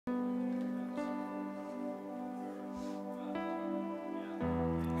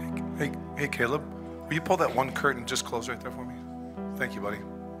Hey, Caleb, will you pull that one curtain just close right there for me? Thank you, buddy.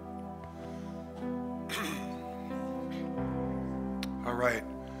 All right.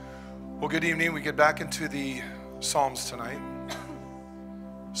 Well, good evening. We get back into the Psalms tonight.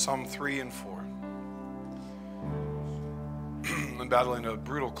 Psalm 3 and 4. I'm battling a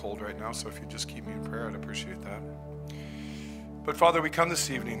brutal cold right now, so if you just keep me in prayer, I'd appreciate that. But Father, we come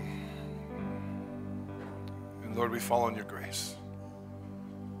this evening, and Lord, we fall on your grace.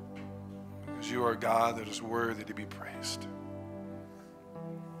 Because you are God that is worthy to be praised.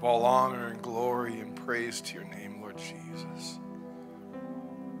 All honor and glory and praise to your name, Lord Jesus.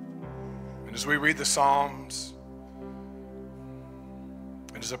 And as we read the Psalms,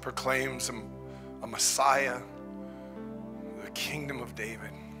 and as it proclaims a Messiah, the kingdom of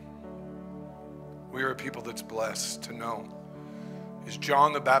David, we are a people that's blessed to know. As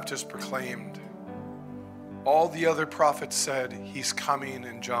John the Baptist proclaimed, all the other prophets said, he's coming,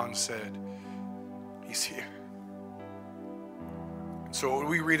 and John said, he's here. So what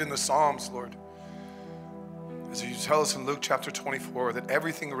we read in the Psalms, Lord, as you tell us in Luke chapter 24, that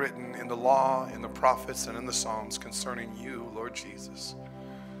everything written in the law, in the prophets, and in the Psalms concerning you, Lord Jesus,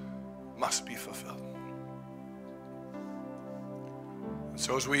 must be fulfilled. And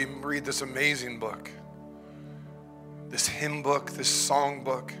so as we read this amazing book, this hymn book, this song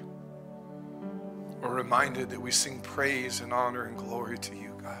book, we're reminded that we sing praise and honor and glory to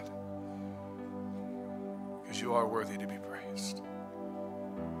you, God, because you are worthy to be praised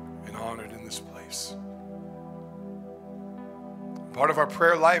and honored in this place. Part of our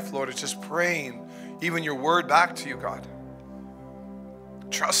prayer life, Lord, is just praying even your word back to you, God.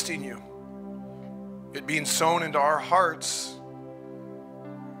 Trusting you. It being sown into our hearts.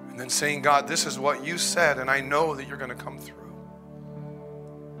 And then saying, God, this is what you said, and I know that you're going to come through.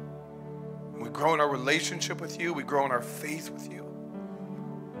 And we grow in our relationship with you. We grow in our faith with you.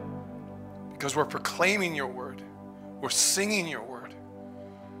 Because we're proclaiming your word. We're singing your word.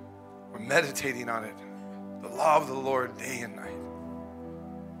 We're meditating on it. The law of the Lord day and night.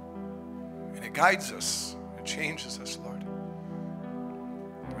 And it guides us. It changes us, Lord.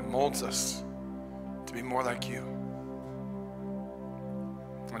 It molds us to be more like you.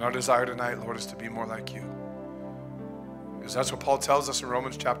 And our desire tonight, Lord, is to be more like you. Because that's what Paul tells us in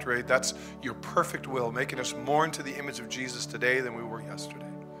Romans chapter 8. That's your perfect will, making us more into the image of Jesus today than we were yesterday.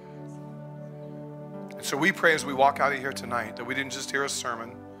 And so we pray as we walk out of here tonight that we didn't just hear a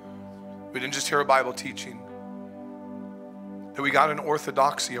sermon. We didn't just hear a Bible teaching. That we got an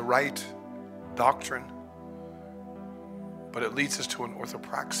orthodoxy, a right doctrine. But it leads us to an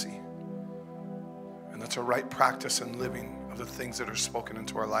orthopraxy. And that's a right practice and living of the things that are spoken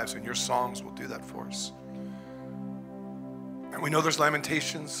into our lives. And your songs will do that for us. And we know there's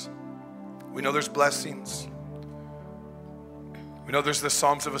lamentations. We know there's blessings. We know there's the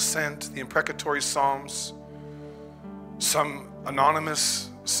Psalms of Ascent, the imprecatory Psalms, some anonymous,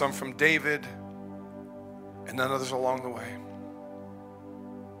 some from David, and then others along the way.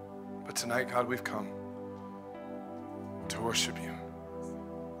 But tonight, God, we've come to worship you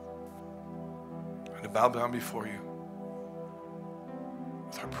and to bow down before you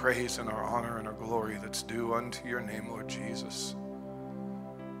with our praise and our honor and our glory that's due unto your name, Lord Jesus.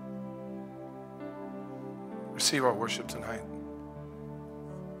 Receive our worship tonight.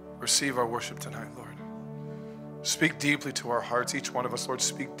 Receive our worship tonight, Lord. Speak deeply to our hearts. Each one of us, Lord,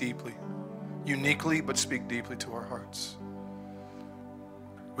 speak deeply. Uniquely, but speak deeply to our hearts.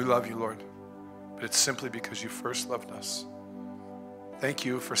 We love you, Lord, but it's simply because you first loved us. Thank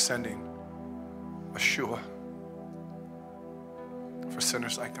you for sending Yeshua for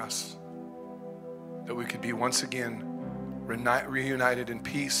sinners like us, that we could be once again reunited in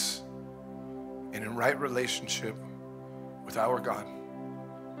peace and in right relationship with our God,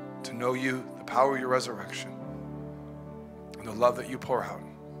 to know you, the power of your resurrection, and the love that you pour out.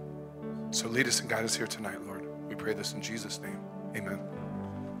 So lead us and guide us here tonight, Lord. We pray this in Jesus' name. Amen.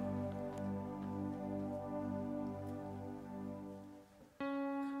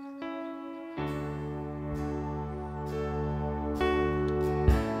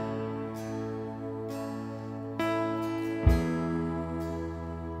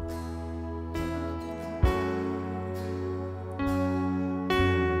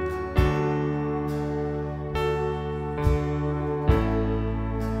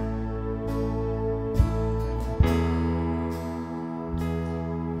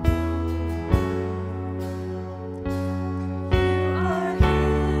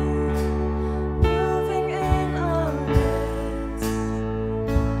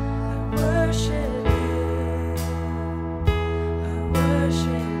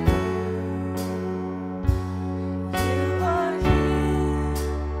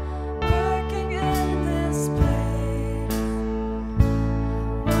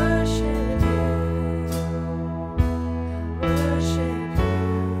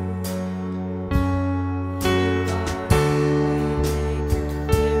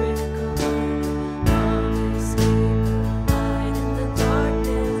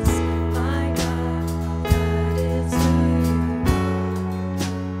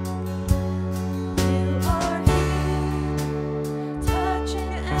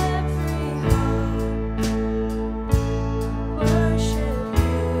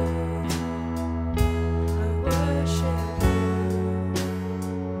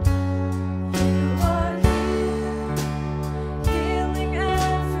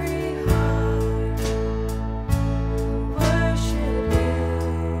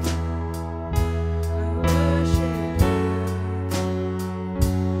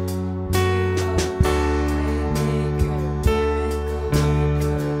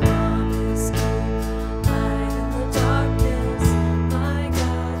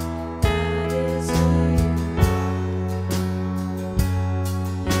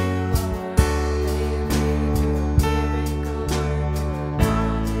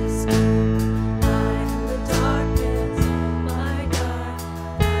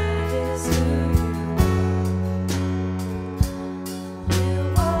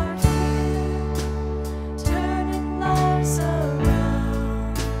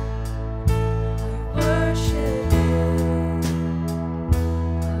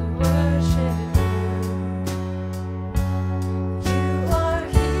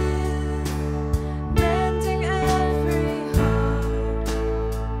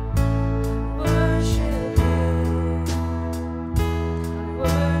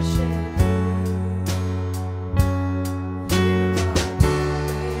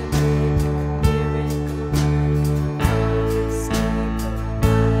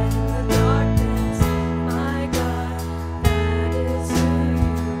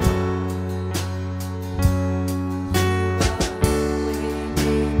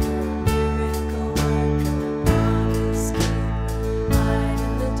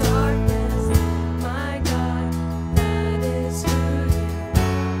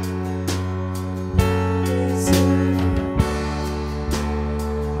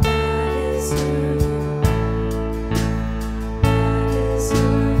 Even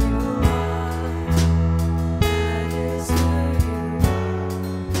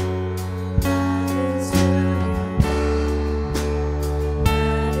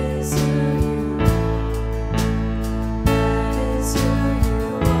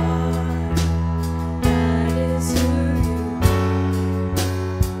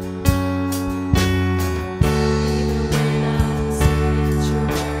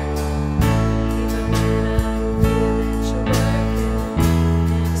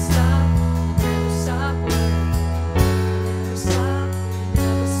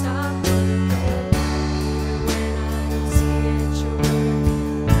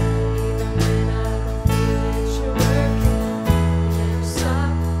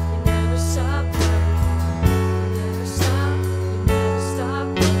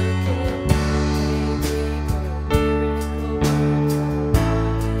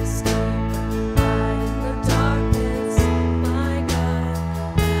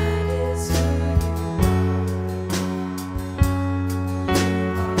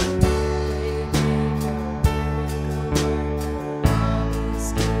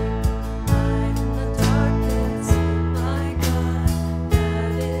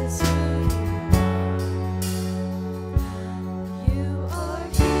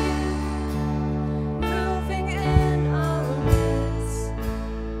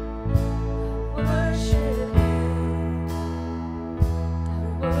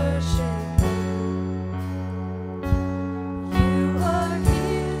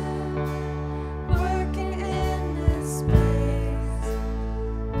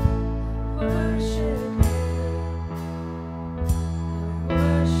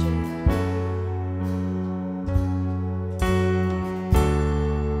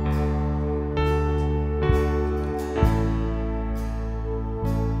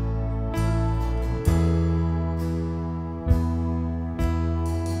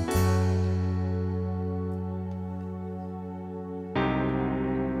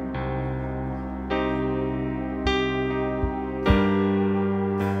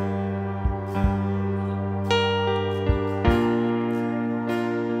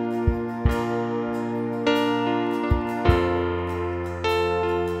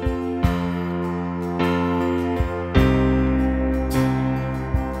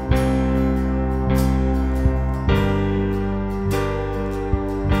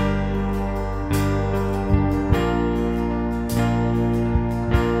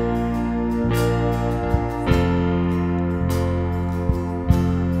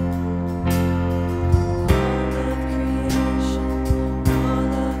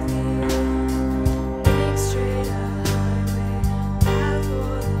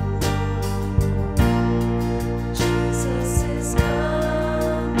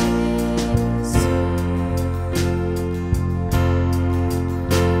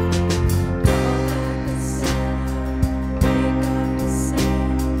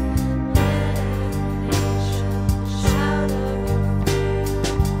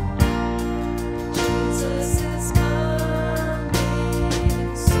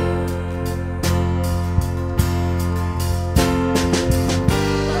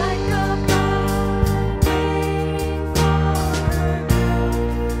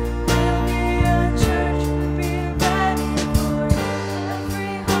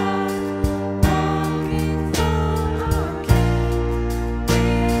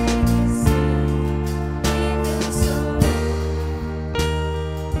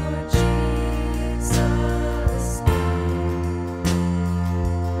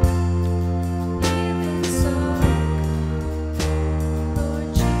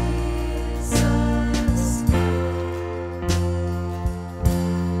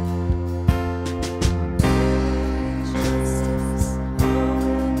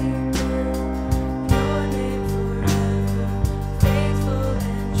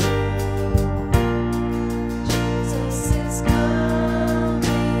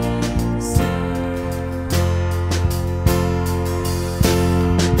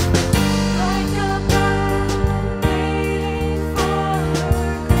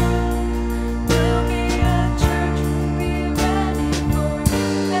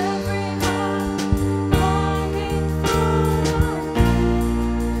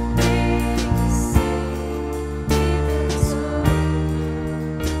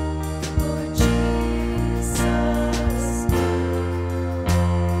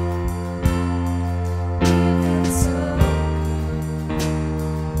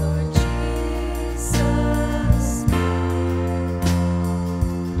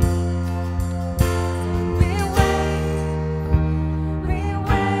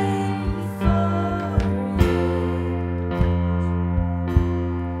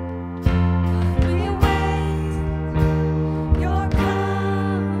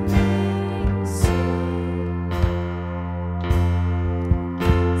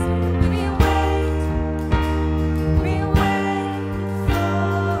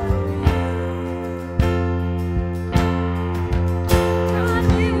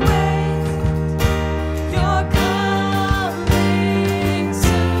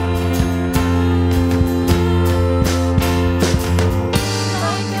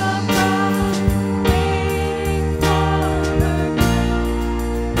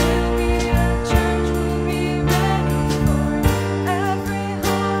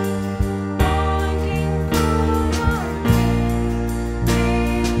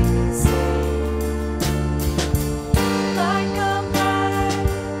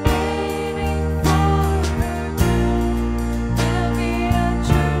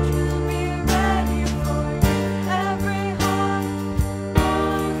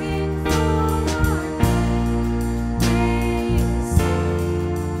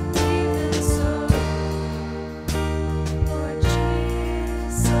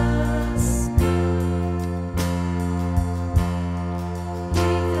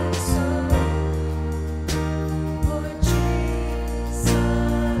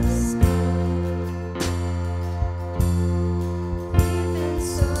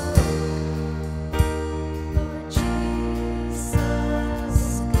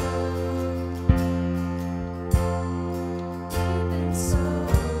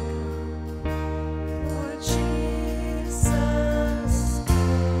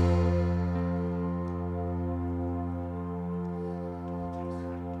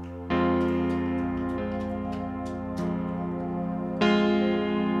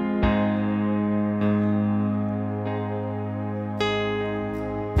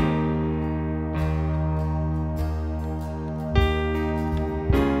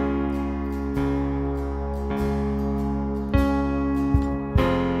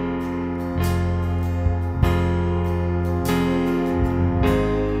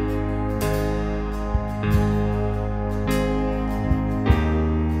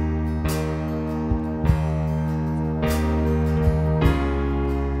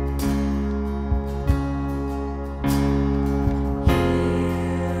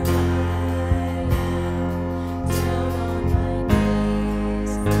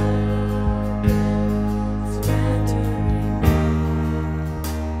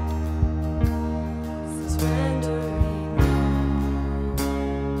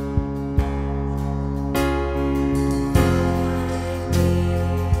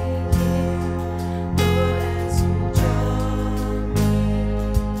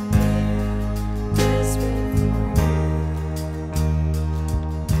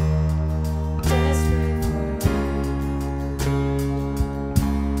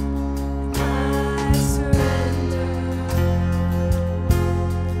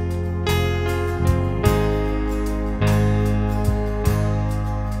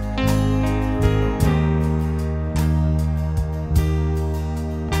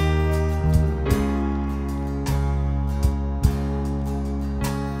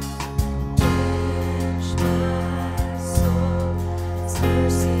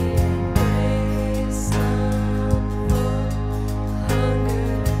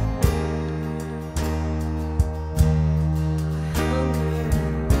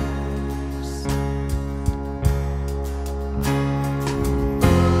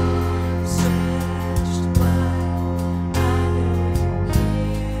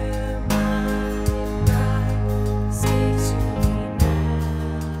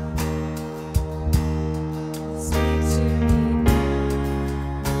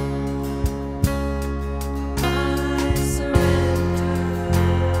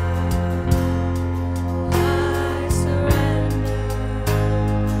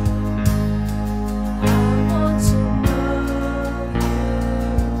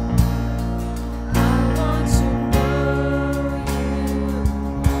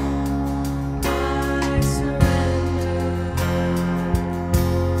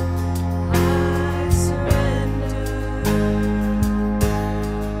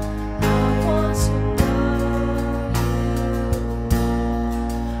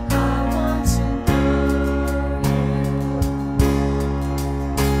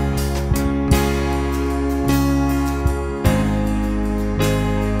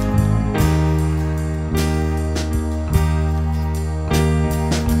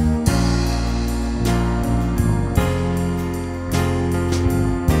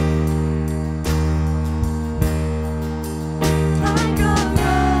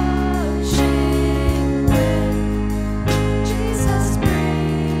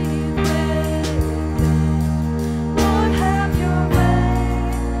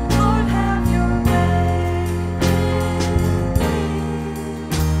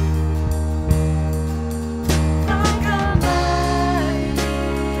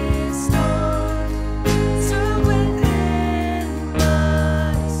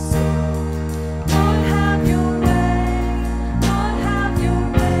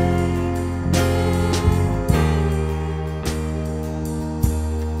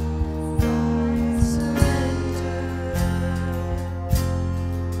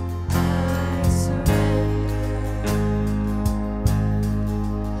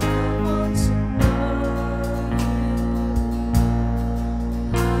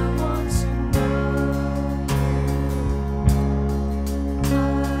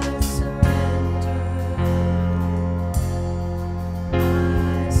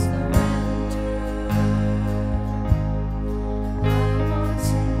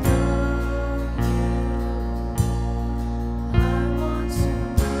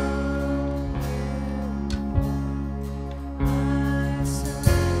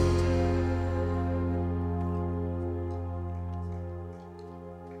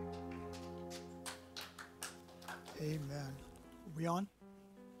We on?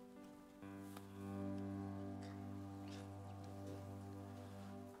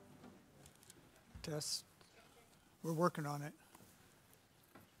 Test. We're working on it.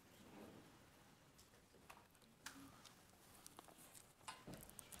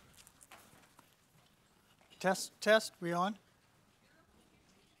 Test. We on?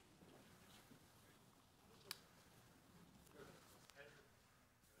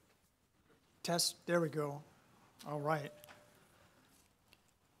 Test. There we go. All right.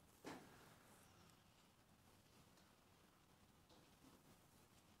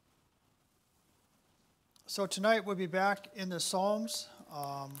 So tonight we'll be back in the Psalms.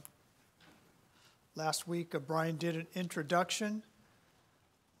 Last week Brian did an introduction.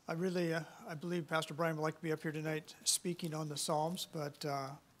 I believe Pastor Brian would like to be up here tonight speaking on the Psalms, but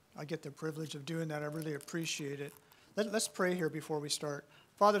I get the privilege of doing that. I really appreciate it. Let's pray here before we start.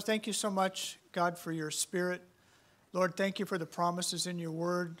 Father, thank you so much, God, for your Spirit. Lord, thank you for the promises in your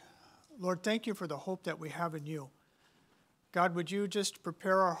word. Lord, thank you for the hope that we have in you. God, would you just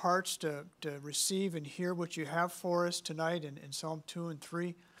prepare our hearts to receive and hear what you have for us tonight in Psalm 2 and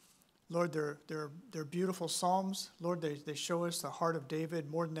 3. Lord, they're beautiful Psalms. Lord, they show us the heart of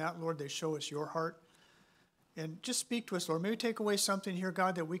David. More than that, Lord, they show us your heart. And just speak to us, Lord. Maybe take away something here,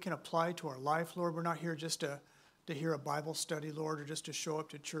 God, that we can apply to our life, Lord. We're not here just to hear a Bible study, Lord, or just to show up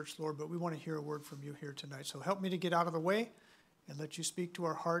to church, Lord, but we want to hear a word from you here tonight. So help me to get out of the way and let you speak to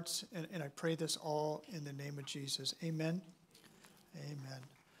our hearts. And I pray this all in the name of Jesus. Amen. Amen.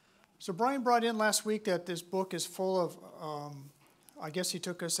 So Brian brought in last week that this book is full of, I guess he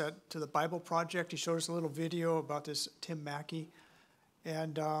took us to the Bible Project. He showed us a little video about this Tim Mackie.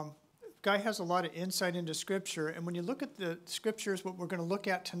 And guy has a lot of insight into Scripture. And when you look at the Scriptures, what we're going to look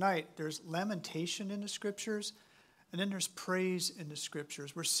at tonight, there's lamentation in the Scriptures, and then there's praise in the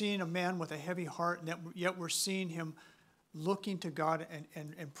Scriptures. We're seeing a man with a heavy heart, and yet we're seeing him looking to God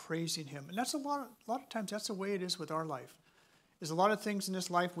and praising him. And that's a lot of times that's the way it is with our life. There's a lot of things in this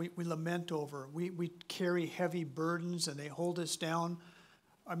life we lament over. We carry heavy burdens and they hold us down.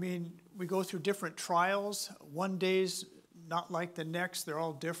 I mean, we go through different trials. One day's not like the next. They're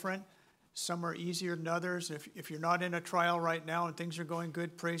all different. Some are easier than others. If you're not in a trial right now and things are going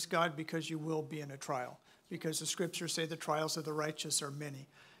good, praise God, because you will be in a trial. Because the scriptures say the trials of the righteous are many,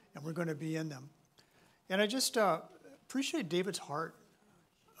 and we're going to be in them. And I just appreciate David's heart.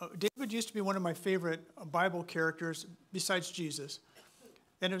 David used to be one of my favorite Bible characters besides Jesus.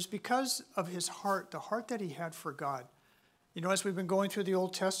 And it was because of his heart, the heart that he had for God. You know, as we've been going through the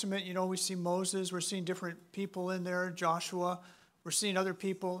Old Testament, you know, we see Moses, we're seeing different people in there, Joshua, we're seeing other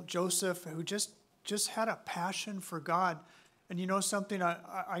people, Joseph, who just had a passion for God. And you know something,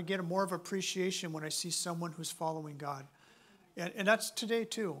 I get more of appreciation when I see someone who's following God. And that's today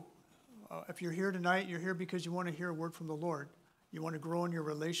too. If you're here tonight, you're here because you want to hear a word from the Lord. You want to grow in your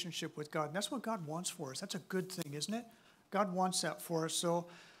relationship with God. And that's what God wants for us. That's a good thing, isn't it? God wants that for us. So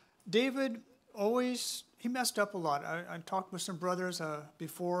David he messed up a lot. I talked with some brothers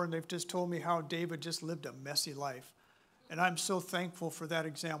before, and they've just told me how David just lived a messy life. And I'm so thankful for that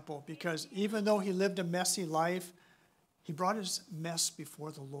example, because even though he lived a messy life, he brought his mess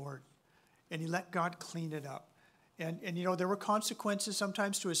before the Lord, and he let God clean it up. And you know, there were consequences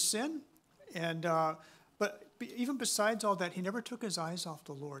sometimes to his sin, but even besides all that, he never took his eyes off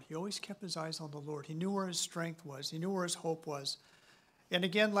the Lord. He always kept his eyes on the Lord. He knew where his strength was. He knew where his hope was. And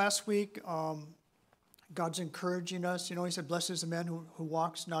again, last week, God's encouraging us. You know, he said, blessed is the man who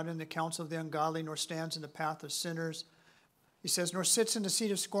walks not in the counsel of the ungodly, nor stands in the path of sinners. He says, nor sits in the seat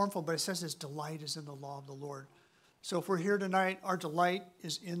of scornful, but it says his delight is in the law of the Lord. So if we're here tonight, our delight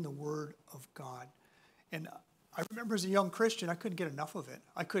is in the Word of God. And I remember as a young Christian, I couldn't get enough of it.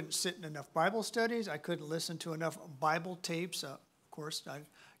 I couldn't sit in enough Bible studies. I couldn't listen to enough Bible tapes. Of course, I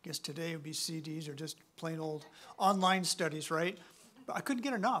guess today it would be CDs or just plain old online studies, right? But I couldn't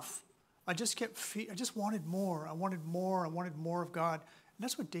get enough. I just wanted more. I wanted more. I wanted more of God. And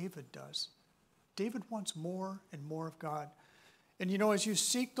that's what David does. David wants more and more of God. And you know, as you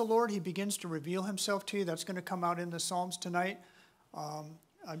seek the Lord, he begins to reveal himself to you. That's going to come out in the Psalms tonight.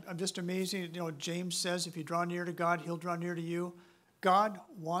 I'm just amazed. You know, James says, if you draw near to God, he'll draw near to you. God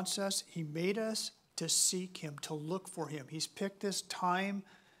wants us. He made us to seek him, to look for him. He's picked this time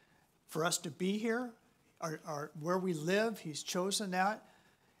for us to be here, where we live. He's chosen that.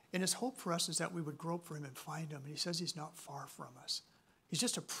 And his hope for us is that we would grope for him and find him. And he says he's not far from us. He's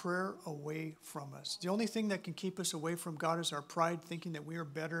just a prayer away from us. The only thing that can keep us away from God is our pride, thinking that we are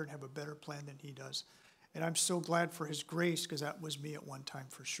better and have a better plan than he does. And I'm so glad for his grace, because that was me at one time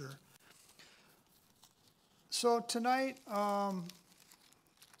for sure. So tonight, I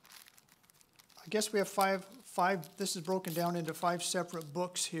guess we have five this is broken down into 5 separate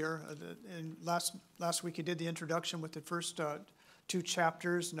books here. And last week he did the introduction with the first 2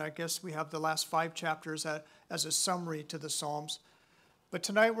 chapters, and I guess we have the last 5 chapters as a summary to the Psalms. But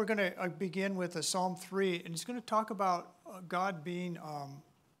tonight we're going to begin with Psalm 3, and he's going to talk about God being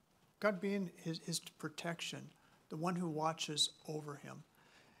his protection, the one who watches over him.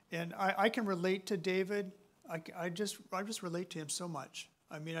 And I can relate to David. I just relate to him so much.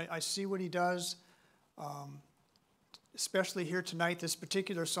 I mean, I see what he does, especially here tonight. This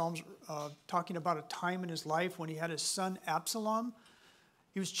particular Psalm's talking about a time in his life when he had his son Absalom.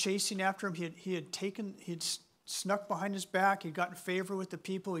 He was chasing after him. He had snuck behind his back. He'd gotten favor with the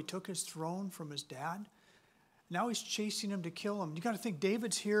people. He took his throne from his dad. Now he's chasing him to kill him. You got to think,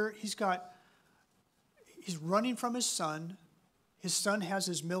 David's here. He's running from his son. His son has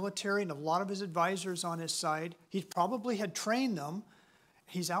his military and a lot of his advisors on his side. He probably had trained them.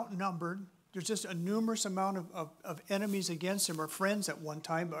 He's outnumbered. There's just a numerous amount of enemies against him, or friends at one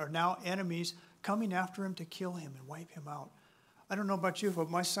time, but are now enemies coming after him to kill him and wipe him out. I don't know about you, but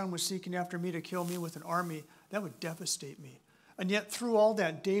my son was seeking after me to kill me with an army. That would devastate me. And yet through all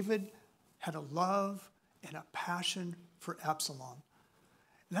that, David had a love and a passion for Absalom.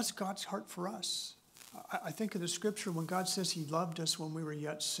 And that's God's heart for us. I think of the scripture when God says he loved us when we were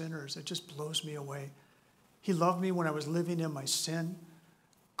yet sinners. It just blows me away. He loved me when I was living in my sin,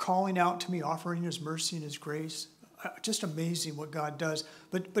 calling out to me, offering his mercy and his grace. Just amazing what God does.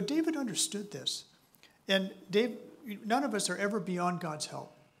 But David understood this. And none of us are ever beyond God's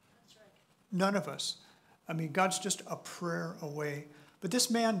help. That's right. None of us. I mean, God's just a prayer away. But this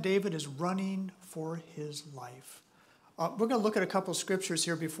man, David, is running for his life. We're going to look at a couple of scriptures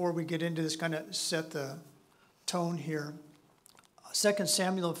here before we get into this, kind of set the tone here. 2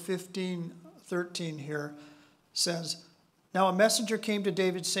 Samuel 15:13 here says, "Now a messenger came to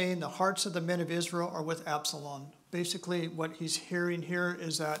David saying, 'The hearts of the men of Israel are with Absalom.'" Basically, what he's hearing here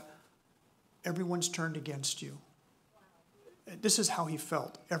is that everyone's turned against you. Wow. This is how he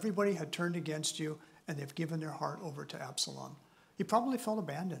felt. Everybody had turned against you, and they've given their heart over to Absalom. He probably felt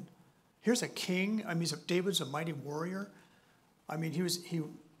abandoned. Here's a king. I mean, David's a mighty warrior. I mean, he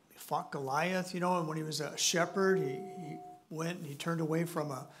fought Goliath, and when he was a shepherd, he went and he turned away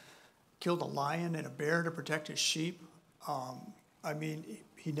from killed a lion and a bear to protect his sheep. I mean,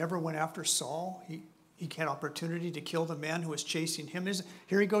 he never went after Saul. He had opportunity to kill the man who was chasing him.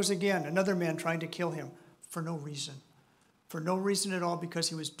 Here he goes again, another man trying to kill him for no reason. For no reason at all, because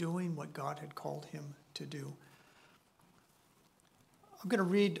he was doing what God had called him to do. I'm going to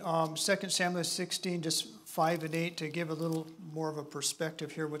read 2 Samuel 16, just 5 and 8, to give a little more of a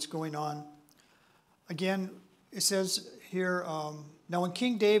perspective here, what's going on. Again, it says here, "Now when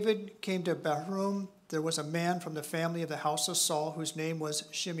King David came to Bahurim, there was a man from the family of the house of Saul, whose name was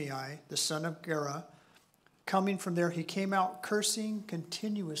Shimei, the son of Gera. Coming from there, he came out cursing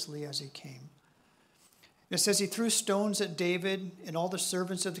continuously as he came. It says he threw stones at David, and all the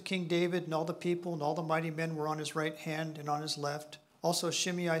servants of the King David, and all the people, and all the mighty men were on his right hand and on his left. Also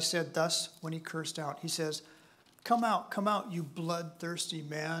Shimei said thus when he cursed out, he says, 'Come out, you bloodthirsty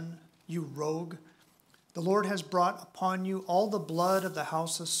man, you rogue. The Lord has brought upon you all the blood of the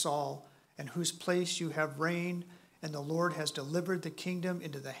house of Saul, in whose place you have reigned, and the Lord has delivered the kingdom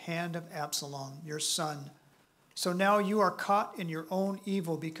into the hand of Absalom, your son. So now you are caught in your own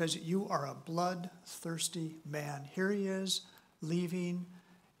evil because you are a bloodthirsty man.'" Here he is leaving,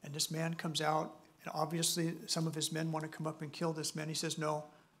 and this man comes out, and obviously some of his men want to come up and kill this man. He says, no,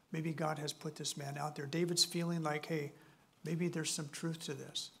 maybe God has put this man out there. David's feeling like, hey, maybe there's some truth to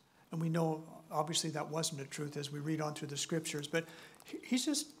this. And we know, obviously, that wasn't the truth as we read on through the scriptures, but he's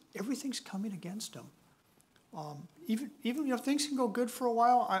just, everything's coming against him. Even things can go good for a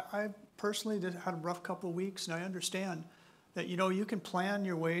while. I personally had a rough couple of weeks, and I understand that, you can plan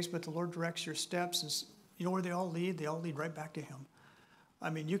your ways, but the Lord directs your steps. And you know where they all lead? They all lead right back to him. I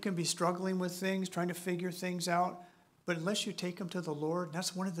mean, you can be struggling with things, trying to figure things out, but unless you take them to the Lord, and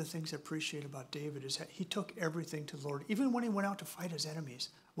that's one of the things I appreciate about David, is that he took everything to the Lord. Even when he went out to fight his enemies,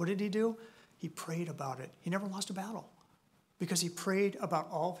 what did he do? He prayed about it. He never lost a battle because he prayed about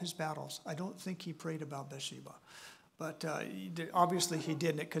all of his battles. I don't think he prayed about Bathsheba, but obviously he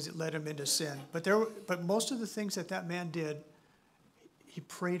didn't, because it led him into sin. But most of the things that man did, he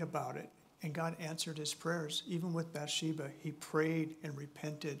prayed about it. And God answered his prayers. Even with Bathsheba, he prayed and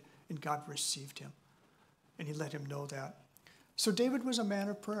repented, and God received him. And he let him know that. So David was a man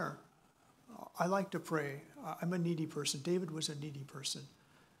of prayer. I like to pray. I'm a needy person. David was a needy person.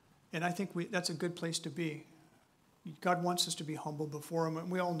 And I think that's a good place to be. God wants us to be humble before him, and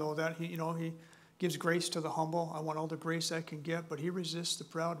we all know that. He gives grace to the humble. I want all the grace I can get, but he resists the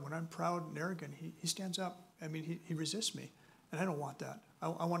proud. When I'm proud and arrogant, he stands up I mean, he resists me, and I don't want that.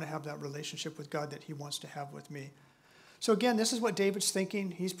 I want to have that relationship with God that he wants to have with me. So again, this is what David's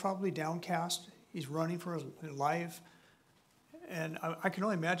thinking. He's probably downcast. He's running for his life. And I can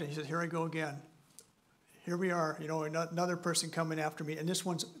only imagine, he says, here I go again. Here we are, another person coming after me. And this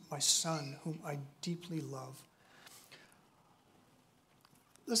one's my son, whom I deeply love.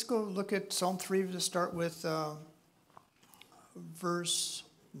 Let's go look at Psalm 3 to start with verse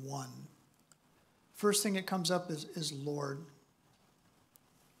 1. First thing that comes up is Lord.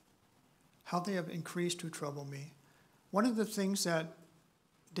 How they have increased who trouble me. One of the things that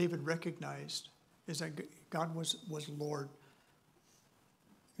David recognized is that God was Lord,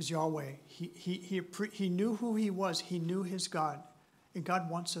 is Yahweh. He knew who he was. He knew his God, and God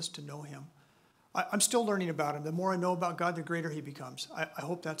wants us to know him. I'm still learning about him. The more I know about God, the greater he becomes. I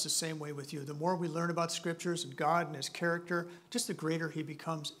hope that's the same way with you. The more we learn about scriptures and God and his character, just the greater he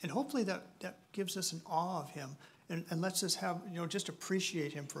becomes. And hopefully that gives us an awe of him and lets us have, just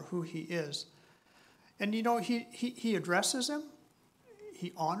appreciate him for who he is. And, he addresses him.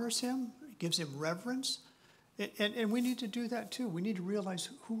 He honors him, gives him reverence. And we need to do that too. We need to realize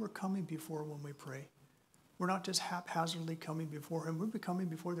who we're coming before when we pray. We're not just haphazardly coming before him. We're coming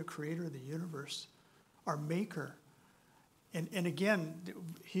before the creator of the universe, our maker. And again,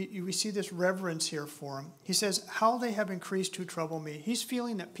 we see this reverence here for him. He says, how they have increased who trouble me. He's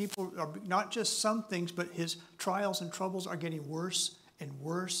feeling that people are not just some things, but his trials and troubles are getting worse and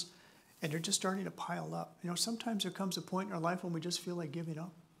worse, and they're just starting to pile up. Sometimes there comes a point in our life when we just feel like giving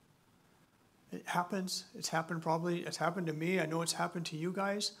up. It happens. It's happened to me. I know it's happened to you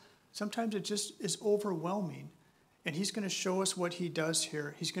guys. Sometimes it just is overwhelming. And he's going to show us what he does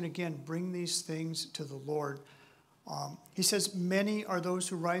here. He's going to, again, bring these things to the Lord. He says, many are those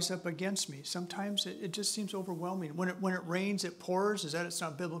who rise up against me. Sometimes it just seems overwhelming. When it rains, it pours. It's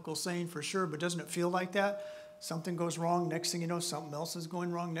not biblical saying for sure, but doesn't it feel like that? Something goes wrong. Next thing you know, something else is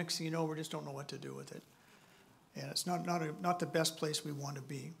going wrong. Next thing you know, we just don't know what to do with it. And it's not the best place we want to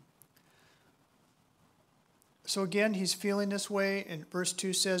be. So again, he's feeling this way, and verse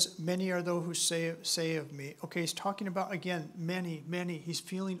 2 says, many are those who say of me. Okay, he's talking about, again, many. He's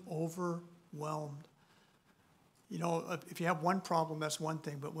feeling overwhelmed. If you have one problem, that's one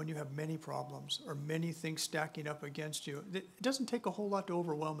thing, but when you have many problems or many things stacking up against you, it doesn't take a whole lot to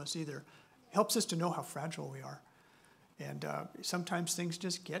overwhelm us either. It helps us to know how fragile we are. And sometimes things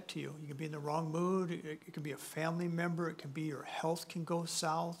just get to you. You can be in the wrong mood. It can be a family member. It can be your health can go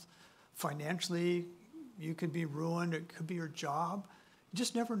south. Financially, you could be ruined. It could be your job. You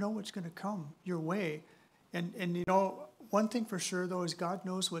just never know what's going to come your way. And one thing for sure, though, is God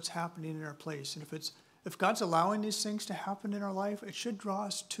knows what's happening in our place. And if God's allowing these things to happen in our life, it should draw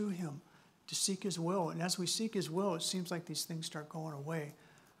us to him to seek his will. And as we seek his will, it seems like these things start going away.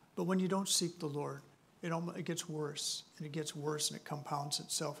 But when you don't seek the Lord, it gets worse, and it gets worse, and it compounds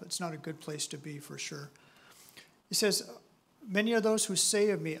itself. It's not a good place to be for sure. He says, many are those who say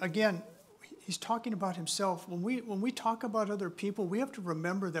of me. Again, he's talking about himself. When we talk about other people, we have to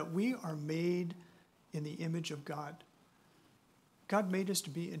remember that we are made in the image of God. God made us to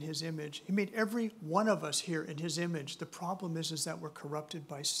be in his image. He made every one of us here in his image. The problem is that we're corrupted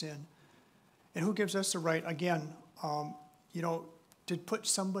by sin. And who gives us the right, again, to put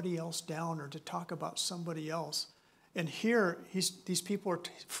somebody else down or to talk about somebody else? And here, these people are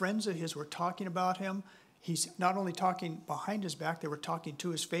friends of his were talking about him. He's not only talking behind his back, they were talking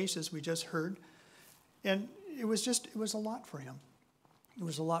to his face, as we just heard. And it was a lot for him. It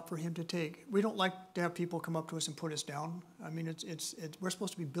was a lot for him to take. We don't like to have people come up to us and put us down. I mean, we're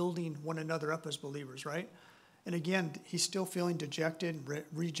supposed to be building one another up as believers, right? And again, he's still feeling dejected and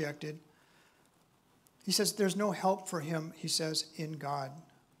rejected. He says there's no help for him, he says, in God.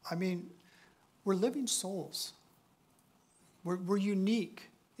 I mean, we're living souls. We're unique.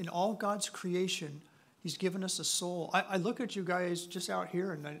 In all God's creation, he's given us a soul. I look at you guys just out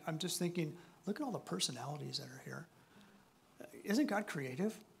here, and I'm just thinking, look at all the personalities that are here. Isn't God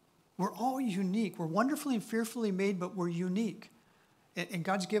creative? We're all unique. We're wonderfully and fearfully made, but we're unique. And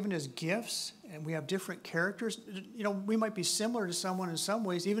God's given us gifts, and we have different characters. We might be similar to someone in some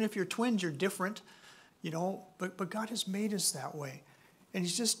ways. Even if you're twins, you're different, but God has made us that way. And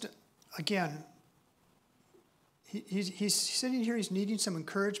he's just, again, he's sitting here, he's needing some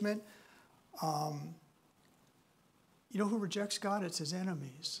encouragement. Who rejects God? It's his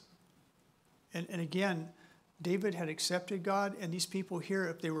enemies. And again, David had accepted God, and these people here,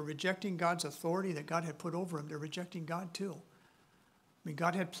 if they were rejecting God's authority that God had put over him, they're rejecting God too. I mean,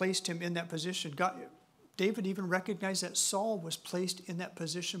 God had placed him in that position. David even recognized that Saul was placed in that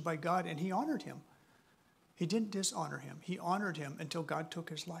position by God, and he honored him. He didn't dishonor him. He honored him until God took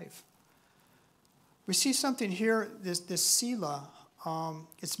his life. We see something here, this Selah,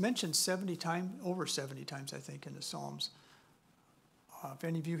 it's mentioned 70 times, over 70 times, I think, in the Psalms. If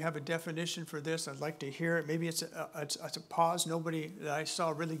any of you have a definition for this, I'd like to hear it. Maybe it's a pause. Nobody that I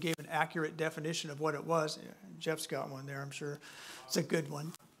saw really gave an accurate definition of what it was. Jeff's got one there, I'm sure. It's a good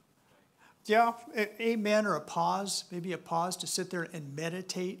one. Yeah, amen, or a pause, maybe a pause to sit there and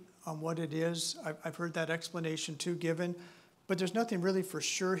meditate on what it is. I've heard that explanation too given, but there's nothing really for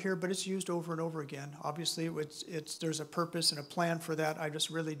sure here, but it's used over and over again. Obviously, there's a purpose and a plan for that. I just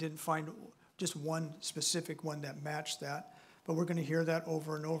really didn't find just one specific one that matched that. But we're going to hear that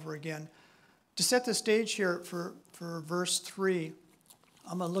over and over again. To set the stage here for verse 3,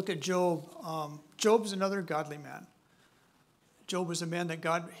 I'm going to look at Job. Job's another godly man. Job was a man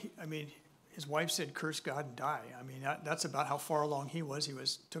that his wife said, curse God and die. I mean, that's about how far along he was.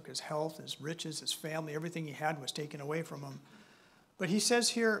 Took his health, his riches, his family, everything he had was taken away from him. But he says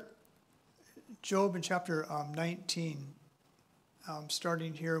here, Job in chapter 19,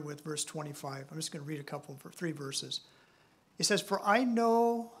 starting here with verse 25. I'm just going to read three verses. It says, for I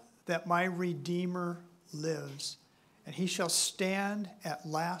know that my Redeemer lives, and he shall stand at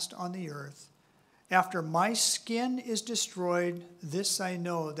last on the earth. After my skin is destroyed, this I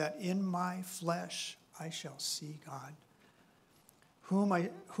know, that in my flesh I shall see God,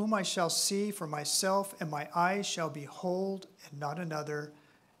 whom I shall see for myself, and my eyes shall behold, and not another.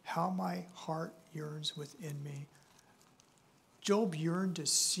 How my heart yearns within me. Job yearned to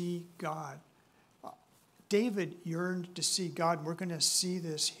see God. David yearned to see God, and we're going to see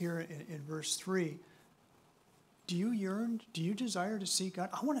this here in verse 3. Do you yearn? Do you desire to see God?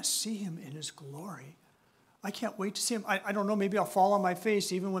 I want to see him in his glory. I can't wait to see him. I don't know, maybe I'll fall on my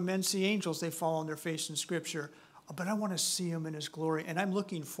face. Even when men see angels, they fall on their face in Scripture. But I want to see him in his glory, and I'm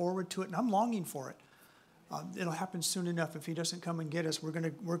looking forward to it, and I'm longing for it. It'll happen soon enough. If he doesn't come and get us, we're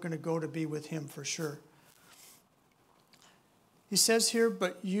going to go to be with him for sure. He says here,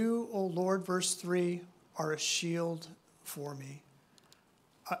 but you, O Lord, verse 3, are a shield for me.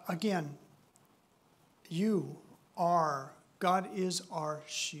 Again, God is our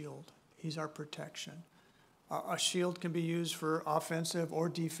shield. He's our protection. A shield can be used for offensive or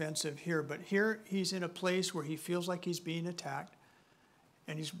defensive here, but here he's in a place where he feels like he's being attacked,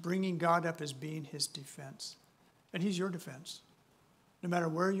 and he's bringing God up as being his defense. And he's your defense. No matter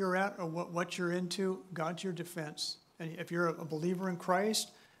where you're at or what you're into, God's your defense. And if you're a believer in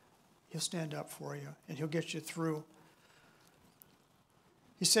Christ, he'll stand up for you, and he'll get you through.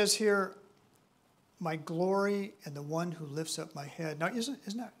 He says here, my glory and the one who lifts up my head. Now, isn't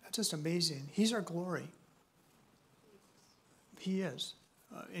that just amazing? He's our glory. He is.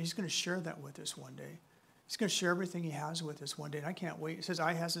 And he's going to share that with us one day. He's going to share everything he has with us one day, and I can't wait. It says,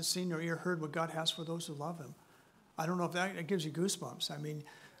 eye hasn't seen nor ear heard what God has for those who love him. I don't know if that gives you goosebumps. I mean,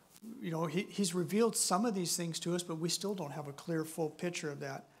 you know, he's revealed some of these things to us, but we still don't have a clear, full picture of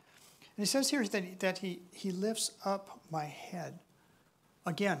that. And he says here that he lifts up my head.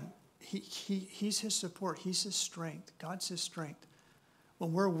 Again, he's his support. He's his strength. God's his strength.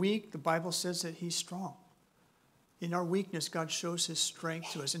 When we're weak, the Bible says that he's strong. In our weakness, God shows his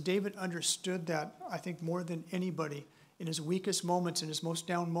strength to us. And David understood that, I think, more than anybody. In his weakest moments, in his most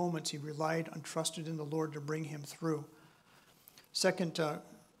down moments, he relied and trusted in the Lord to bring him through. 2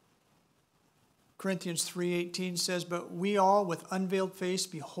 Corinthians 3:18 says, but we all, with unveiled face,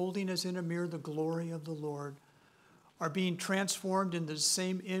 beholding as in a mirror the glory of the Lord, are being transformed into the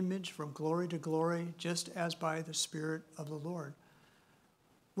same image from glory to glory, just as by the Spirit of the Lord.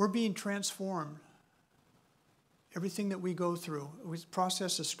 We're being transformed. Everything that we go through, the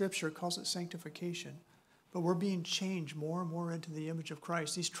process of Scripture calls it sanctification. But we're being changed more and more into the image of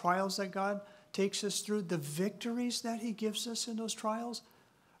Christ. These trials that God takes us through, the victories that he gives us in those trials,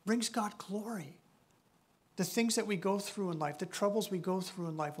 brings God glory. The things that we go through in life, the troubles we go through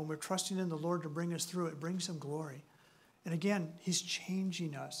in life, when we're trusting in the Lord to bring us through, it brings him glory. And again, he's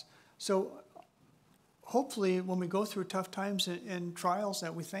changing us. So hopefully when we go through tough times and trials,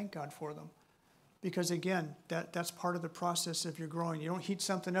 that we thank God for them. Because again, that's part of the process of your growing. You don't heat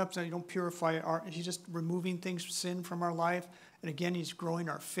something up, so you don't purify it. He's just removing things, sin from our life. And again, he's growing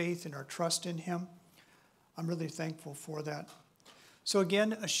our faith and our trust in him. I'm really thankful for that. So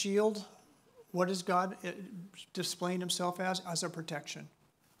again, a shield. What is God displaying himself as? As our protection.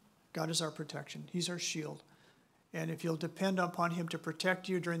 God is our protection. He's our shield. And if you'll depend upon him to protect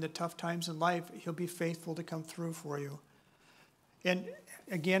you during the tough times in life, he'll be faithful to come through for you. And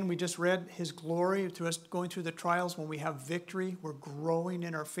again, we just read his glory to us going through the trials. When we have victory, we're growing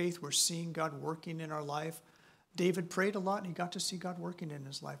in our faith. We're seeing God working in our life. David prayed a lot, and he got to see God working in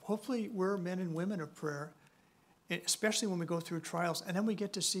his life. Hopefully, we're men and women of prayer, especially when we go through trials, and then we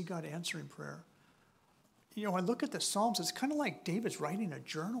get to see God answering prayer. I look at the Psalms, it's kind of like David's writing a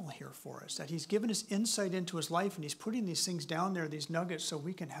journal here for us, that he's given us insight into his life, and he's putting these things down there, these nuggets, so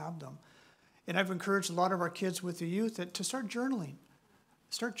we can have them. And I've encouraged a lot of our kids with the youth to start journaling.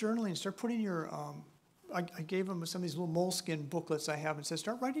 Start journaling, start putting your, I gave them some of these little moleskin booklets I have and said,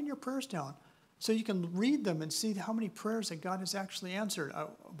 start writing your prayers down so you can read them and see how many prayers that God has actually answered.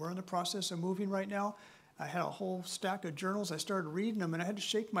 We're in the process of moving right now. I had a whole stack of journals. I started reading them, and I had to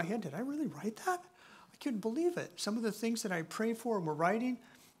shake my head. Did I really write that? I couldn't believe it. Some of the things that I prayed for and were writing,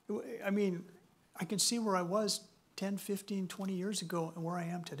 I mean, I can see where I was 10, 15, 20 years ago and where I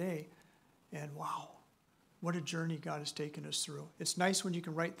am today. And wow, what a journey God has taken us through. It's nice when you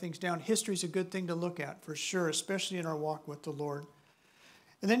can write things down. History is a good thing to look at, for sure, especially in our walk with the Lord.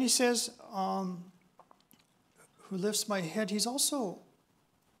 And then he says, who lifts my head? He's also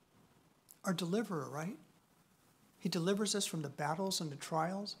our deliverer, right? He delivers us from the battles and the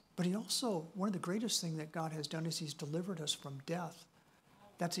trials, but he also, one of the greatest things that God has done is he's delivered us from death.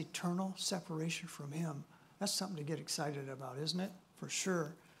 That's eternal separation from him. That's something to get excited about, isn't it? For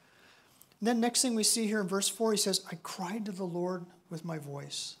sure. And then next thing we see here in verse 4, he says, I cried to the Lord with my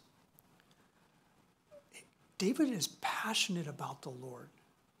voice. David is passionate about the Lord.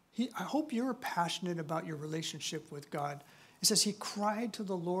 I hope you're passionate about your relationship with God. It says, he cried to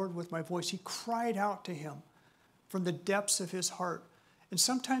the Lord with my voice. He cried out to him from the depths of his heart. And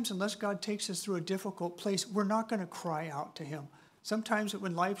sometimes, unless God takes us through a difficult place, we're not going to cry out to him. Sometimes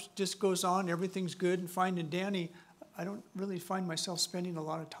when life just goes on, everything's good and fine and dandy, I don't really find myself spending a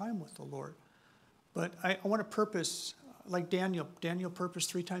lot of time with the Lord. But I want to purpose, like Daniel. Daniel purposed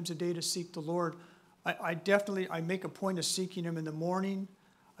 3 times a day to seek the Lord. I make a point of seeking him in the morning.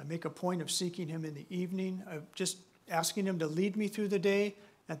 I make a point of seeking him in the evening, of just asking him to lead me through the day.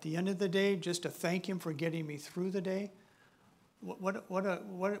 At the end of the day, just to thank him for getting me through the day. What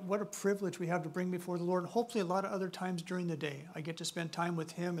a privilege we have to bring before the Lord. Hopefully a lot of other times during the day, I get to spend time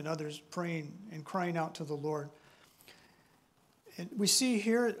with him and others praying and crying out to the Lord. And we see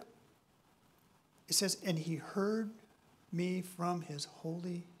here, it says, and he heard me from his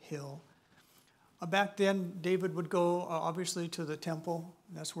holy hill. Back then, David would go, obviously, to the temple.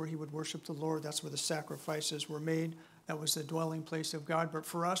 That's where he would worship the Lord. That's where the sacrifices were made. That was the dwelling place of God. But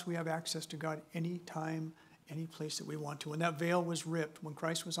for us, we have access to God anytime, any place that we want to. And that veil was ripped when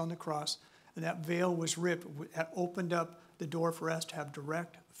Christ was on the cross. And that veil was ripped. That opened up the door for us to have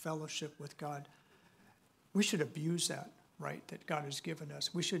direct fellowship with God. We should abuse that right that God has given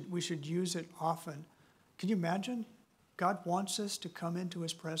us. We should use it often. Can you imagine? God wants us to come into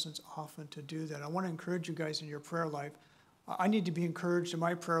his presence often to do that. I want to encourage you guys in your prayer life. I need to be encouraged in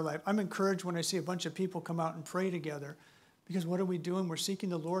my prayer life. I'm encouraged when I see a bunch of people come out and pray together, because what are we doing? We're seeking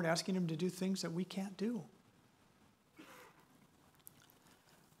the Lord, asking him to do things that we can't do.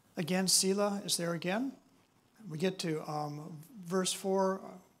 Again, Selah is there again. We get to verse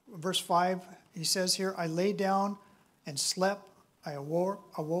 5. He says here, I lay down and slept. I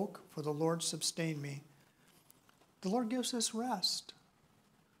awoke, for the Lord sustained me. The Lord gives us rest.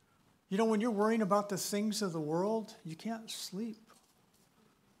 You know, when you're worrying about the things of the world, you can't sleep.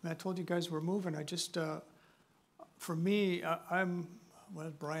 I told you guys we're moving. For me, I'm,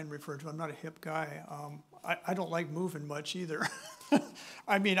 well, Brian referred to, I'm not a hip guy. I don't like moving much either.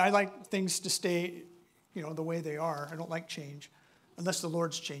 I mean, I like things to stay, the way they are. I don't like change, unless the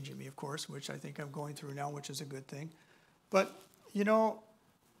Lord's changing me, of course, which I think I'm going through now, which is a good thing. But,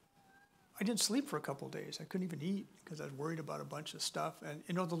 I didn't sleep for a couple of days. I couldn't even eat because I was worried about a bunch of stuff.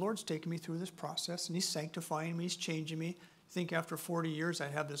 And, the Lord's taken me through this process, and he's sanctifying me. He's changing me. I think after 40 years,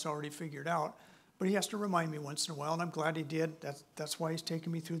 I'd have this already figured out. But he has to remind me once in a while, and I'm glad he did. That's why he's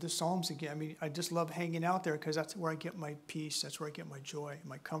taking me through the Psalms again. I mean, I just love hanging out there because that's where I get my peace. That's where I get my joy,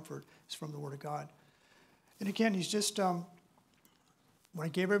 my comfort is from the Word of God. And again, he's just, when I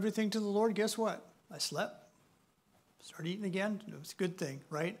gave everything to the Lord, guess what? I slept, started eating again. It was a good thing,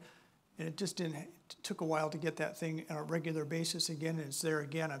 right? And it took a while to get that thing on a regular basis again, and it's there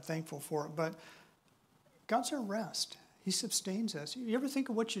again. I'm thankful for it. But God's our rest. He sustains us. You ever think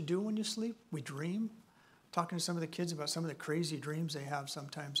of what you do when you sleep? We dream. Talking to some of the kids about some of the crazy dreams they have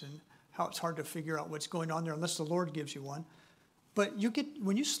sometimes and how it's hard to figure out what's going on there unless the Lord gives you one. But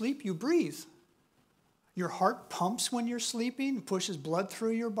when you sleep, you breathe. Your heart pumps when you're sleeping, pushes blood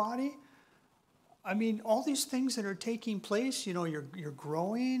through your body. I mean, all these things that are taking place, you're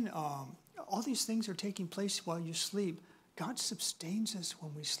growing. All these things are taking place while you sleep. God sustains us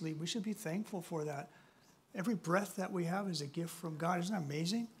when we sleep. We should be thankful for that. Every breath that we have is a gift from God. Isn't that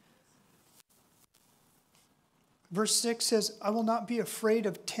amazing? Verse 6 says, I will not be afraid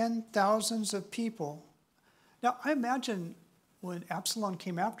of 10,000s of people. Now, I imagine when Absalom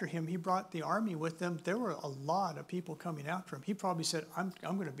came after him, he brought the army with them. There were a lot of people coming after him. He probably said, I'm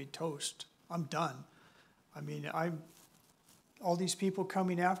going to be toast. I'm done. I mean, all these people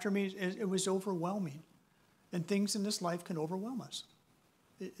coming after me, it was overwhelming. And things in this life can overwhelm us.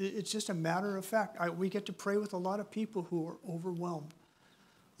 It's just a matter of fact. We get to pray with a lot of people who are overwhelmed.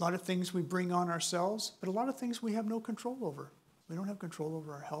 A lot of things we bring on ourselves, but a lot of things we have no control over. We don't have control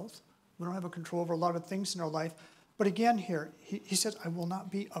over our health. We don't have a control over a lot of things in our life. But again here, he says, I will not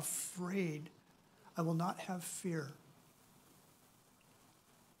be afraid. I will not have fear.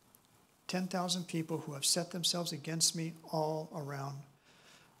 10,000 people who have set themselves against me all around.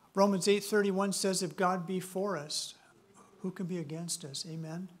 Romans 8:31 says, if God be for us, who can be against us?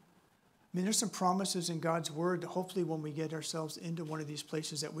 Amen. I mean, there's some promises in God's word that hopefully when we get ourselves into one of these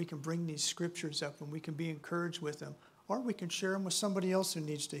places that we can bring these scriptures up and we can be encouraged with them, or we can share them with somebody else who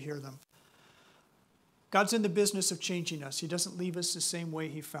needs to hear them. God's in the business of changing us. He doesn't leave us the same way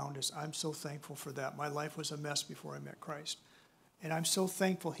he found us. I'm so thankful for that. My life was a mess before I met Christ. And I'm so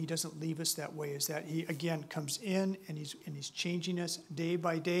thankful he doesn't leave us that way, is that he, again, comes in and he's changing us day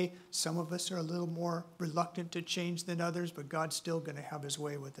by day. Some of us are a little more reluctant to change than others, but God's still going to have his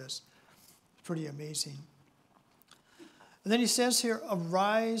way with us. Pretty amazing. And then he says here,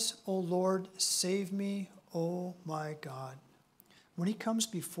 arise, O Lord, save me, O my God. When he comes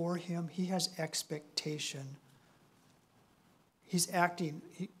before him, he has expectation. He's acting.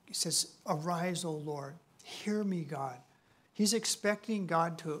 He says, arise, O Lord. Hear me, God. He's expecting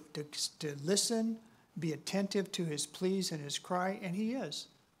God to listen, be attentive to his pleas and his cry, and he is.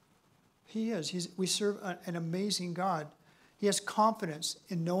 He is. We serve an amazing God. He has confidence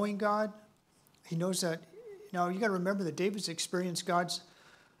in knowing God. He knows that. Now, you got to remember that David's experienced God's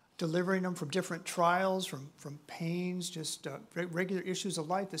delivering him from different trials, from pains, just regular issues of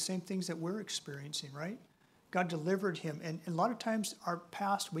life, the same things that we're experiencing, right? God delivered him. And a lot of times our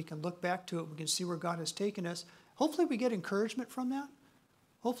past, we can look back to it. We can see where God has taken us. Hopefully we get encouragement from that.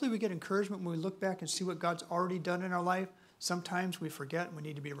 Hopefully we get encouragement when we look back and see what God's already done in our life. Sometimes we forget and we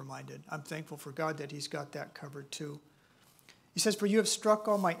need to be reminded. I'm thankful for God that he's got that covered too. He says, for you have struck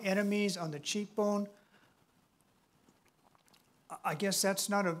all my enemies on the cheekbone. I guess that's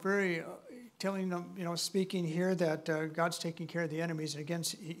not a very telling them, speaking here that God's taking care of the enemies. And again,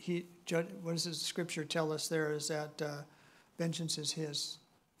 what does the scripture tell us there is that vengeance is his.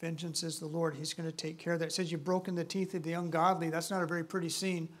 Vengeance is the Lord. He's going to take care of that. It says you've broken the teeth of the ungodly. That's not a very pretty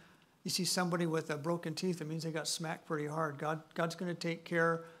scene. You see somebody with broken teeth, it means they got smacked pretty hard. God's going to take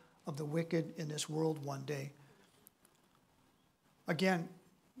care of the wicked in this world one day. Again,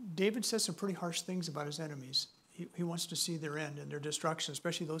 David says some pretty harsh things about his enemies. He wants to see their end and their destruction,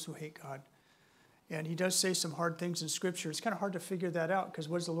 especially those who hate God. And he does say some hard things in Scripture. It's kind of hard to figure that out because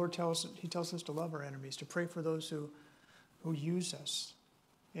what does the Lord tell us? He tells us to love our enemies, to pray for those who use us.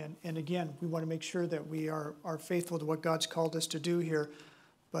 And again, we want to make sure that we are faithful to what God's called us to do here.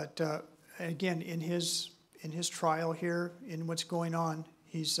 But again, in his trial here, in what's going on,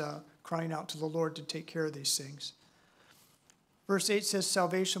 he's crying out to the Lord to take care of these things. Verse 8 says,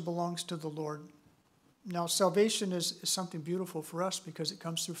 salvation belongs to the Lord. Now, salvation is something beautiful for us because it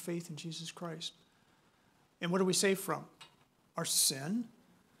comes through faith in Jesus Christ. And what are we saved from? Our sin.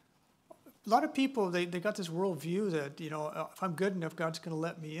 A lot of people, they got this worldview that, if I'm good enough, God's going to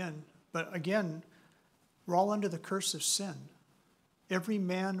let me in. But again, we're all under the curse of sin. Every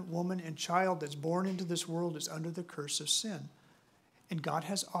man, woman, and child that's born into this world is under the curse of sin. And God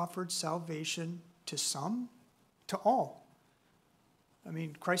has offered salvation to some, to all. I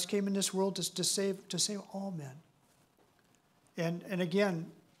mean, Christ came in this world to save all men. And again,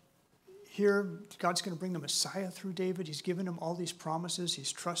 here, God's going to bring the Messiah through David. He's given him all these promises.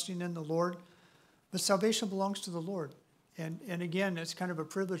 He's trusting in the Lord. But salvation belongs to the Lord. And again, it's kind of a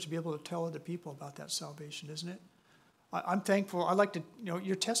privilege to be able to tell other people about that salvation, isn't it? I'm thankful. I like to,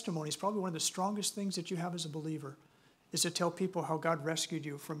 your testimony is probably one of the strongest things that you have as a believer, is to tell people how God rescued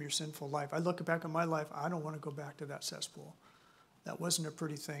you from your sinful life. I look back at my life, I don't want to go back to that cesspool. That wasn't a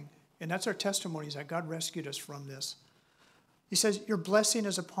pretty thing. And that's our testimony, is that God rescued us from this. He says, your blessing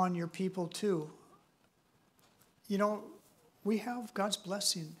is upon your people too. We have God's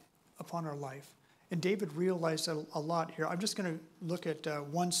blessing upon our life. And David realized that a lot here. I'm just going to look at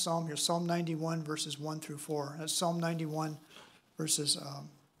one psalm here, Psalm 91, verses 1 through 4. That's Psalm 91, verses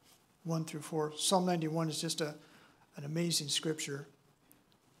 1 through 4. Psalm 91 is just an amazing scripture.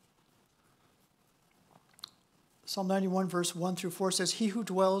 Psalm 91, verse 1 through 4 says, he who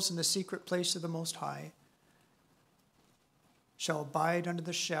dwells in the secret place of the Most High shall abide under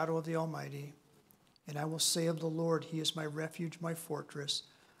the shadow of the Almighty. And I will say of the Lord, he is my refuge, my fortress,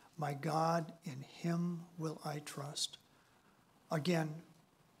 my God, in him will I trust. Again,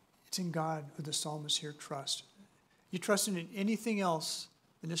 it's in God who the psalmist here trusts. You trust in anything else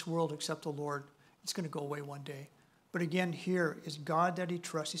in this world except the Lord, it's going to go away one day. But again, here is God that he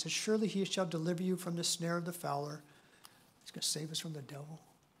trusts. He says, surely he shall deliver you from the snare of the fowler. He's going to save us from the devil.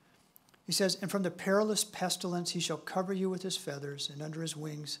 He says, and from the perilous pestilence he shall cover you with his feathers, and under his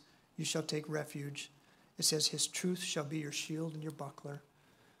wings you shall take refuge. It says, his truth shall be your shield and your buckler.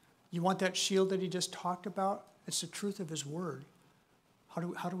 You want that shield that he just talked about? It's the truth of his word.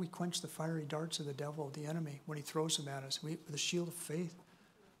 How do we quench the fiery darts of the devil, the enemy, when he throws them at us? With the shield of faith.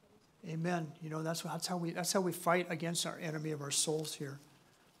 Amen. You know, that's how we fight against our enemy of our souls here.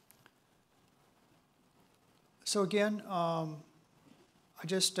 So again, the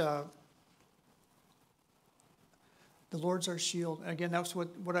Lord's our shield. Again, that's what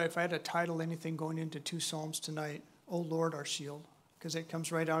if I had to title anything going into 2 Psalms tonight, O Lord, our shield, because it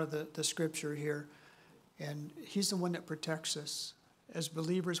comes right out of the scripture here. And he's the one that protects us. As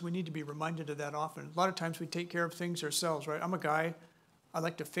believers, we need to be reminded of that often. A lot of times we take care of things ourselves, right? I'm a guy. I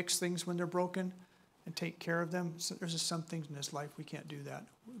like to fix things when they're broken and take care of them. So there's just some things in this life we can't do that.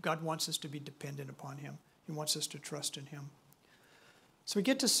 God wants us to be dependent upon him. He wants us to trust in him. So we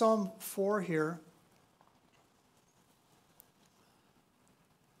get to Psalm 4 here.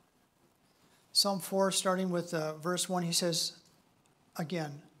 Psalm 4, starting with verse 1, he says,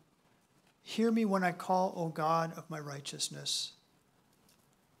 again, hear me when I call, O God of my righteousness.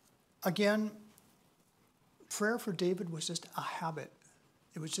 Again, prayer for David was just a habit.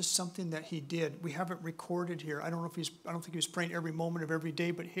 It was just something that he did. We have it recorded here. I don't think he was praying every moment of every day,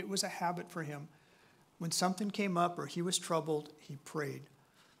 but it was a habit for him. When something came up or he was troubled, he prayed.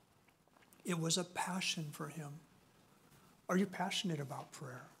 It was a passion for him. Are you passionate about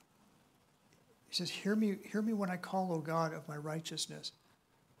prayer? He says, hear me when I call, O God of my righteousness.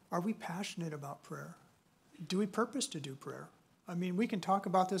 Are we passionate about prayer? Do we purpose to do prayer? I mean, we can talk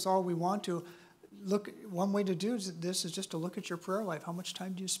about this all we want to. Look, one way to do this is just to look at your prayer life. How much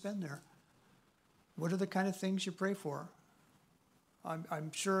time do you spend there? What are the kind of things you pray for?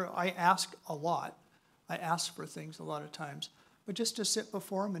 I'm sure I ask a lot. I ask for things a lot of times. But just to sit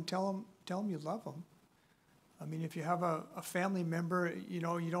before him and tell him you love him. I mean, if you have a family member, you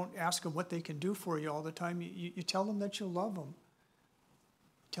know, you don't ask them what they can do for you all the time. You tell them that you love them.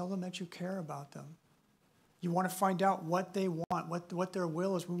 Tell them that you care about them. You want to find out what they want, what their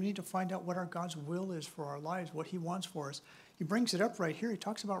will is. We need to find out what our God's will is for our lives, what he wants for us. He brings it up right here. He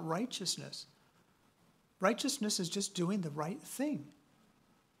talks about righteousness. Righteousness is just doing the right thing.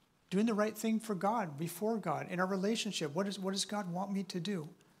 Doing the right thing for God, before God, in our relationship. What does God want me to do?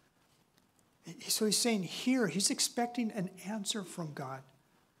 So he's saying here, he's expecting an answer from God.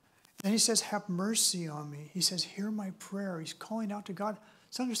 And he says, have mercy on me. He says, hear my prayer. He's calling out to God.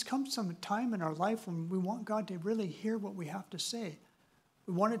 So there's come some time in our life when we want God to really hear what we have to say.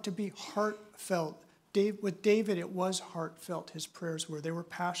 We want it to be heartfelt. With David, it was heartfelt. His prayers were. They were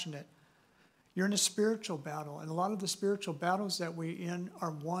passionate. You're in a spiritual battle, and a lot of the spiritual battles that we're in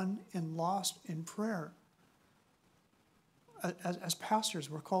are won and lost in prayer. As pastors,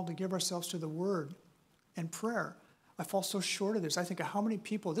 we're called to give ourselves to the Word and prayer. I fall so short of this. I think of how many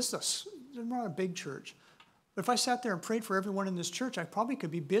people, this is not a big church, but if I sat there and prayed for everyone in this church, I probably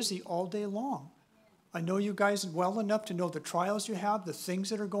could be busy all day long. I know you guys well enough to know the trials you have, the things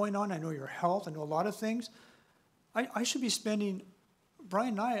that are going on. I know your health. I know a lot of things. I should be spending, Brian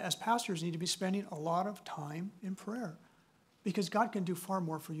and I as pastors need to be spending a lot of time in prayer because God can do far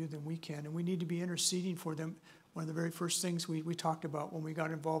more for you than we can, and we need to be interceding for them. One of the very first things we talked about when we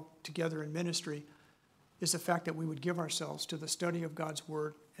got involved together in ministry is the fact that we would give ourselves to the study of God's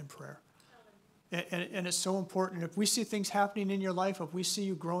Word and prayer. And it's so important. If we see things happening in your life, if we see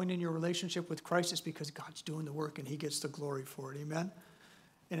you growing in your relationship with Christ, it's because God's doing the work and he gets the glory for it. Amen?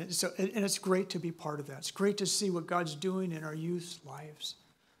 And it's great to be part of that. It's great to see what God's doing in our youth's lives.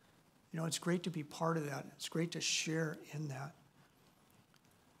 You know, it's great to be part of that. It's great to share in that.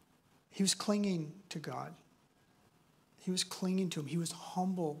 He was clinging to God. He was clinging to him. He was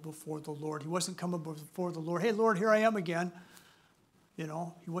humble before the Lord. He wasn't coming before the Lord, hey, Lord, here I am again. You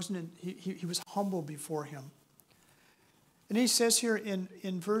know, he was humble before him. And he says here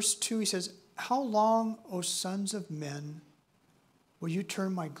in verse 2, he says, how long, O sons of men, will you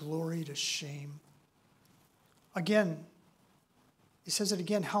turn my glory to shame? Again, he says it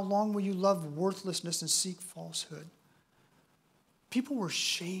again, how long will you love worthlessness and seek falsehood? People were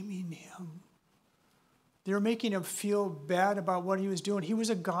shaming him. They were making him feel bad about what he was doing. He was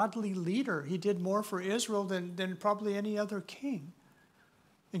a godly leader. He did more for Israel than probably any other king.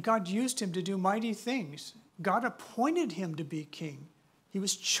 And God used him to do mighty things. God appointed him to be king. He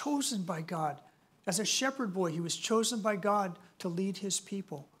was chosen by God. As a shepherd boy, he was chosen by God to lead his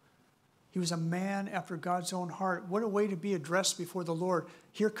people. He was a man after God's own heart. What a way to be addressed before the Lord.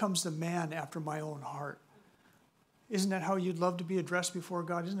 Here comes the man after my own heart. Isn't that how you'd love to be addressed before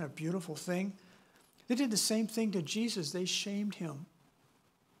God? Isn't that a beautiful thing? They did the same thing to Jesus. They shamed him.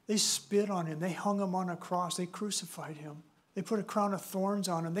 They spit on him. They hung him on a cross. They crucified him. They put a crown of thorns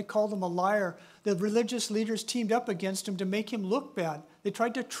on him. They called him a liar. The religious leaders teamed up against him to make him look bad. They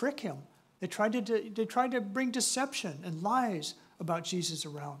tried to trick him. They tried to bring deception and lies about Jesus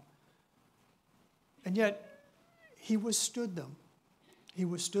around. And yet, he withstood them. He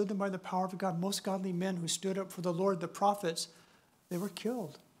withstood them by the power of God. Most godly men who stood up for the Lord, the prophets, they were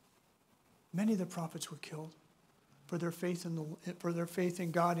killed. Many of the prophets were killed for their faith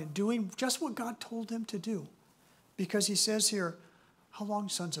in God and doing just what God told them to do. Because he says here, how long,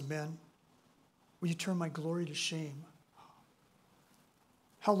 sons of men, will you turn my glory to shame?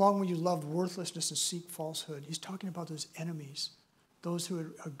 How long will you love worthlessness and seek falsehood? He's talking about those enemies, those who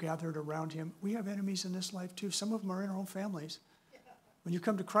are gathered around him. We have enemies in this life too. Some of them are in our own families. When you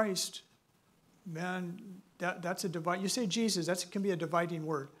come to Christ, man, that's a divide. You say Jesus, that can be a dividing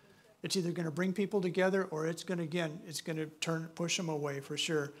word. It's either going to bring people together or it's going to push them away for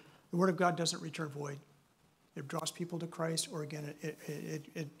sure. The Word of God doesn't return void. It draws people to Christ, or again,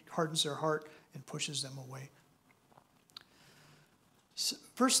 it hardens their heart and pushes them away. So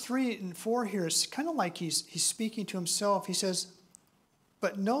verse 3 and 4 here is kind of like he's speaking to himself. He says,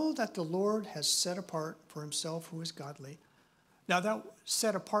 but know that the Lord has set apart for himself who is godly. Now that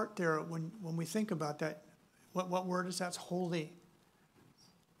set apart there, when we think about that, what word is that? It's holy.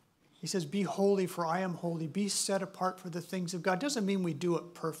 He says, be holy for I am holy. Be set apart for the things of God. It doesn't mean we do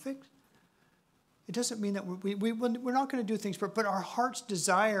it perfect. It doesn't mean that we're not going to do things, but our heart's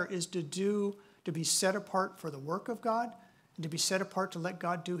desire is to be set apart for the work of God and to be set apart to let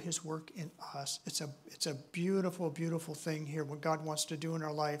God do his work in us. It's a beautiful, beautiful thing here, what God wants to do in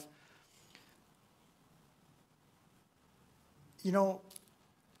our life. You know,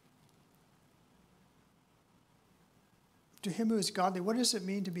 to him who is godly, what does it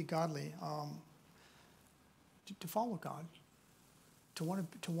mean to be godly? To follow God, to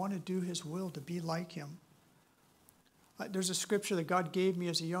want to do his will, to be like him. There's a scripture that God gave me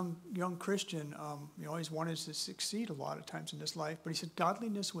as a young Christian. He always wanted to succeed a lot of times in this life, but he said,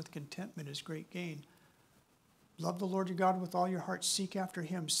 godliness with contentment is great gain. Love the Lord your God with all your heart. Seek after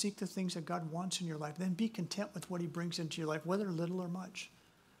him. Seek the things that God wants in your life. Then be content with what he brings into your life, whether little or much.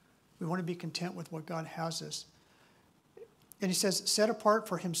 We want to be content with what God has us. And he says, set apart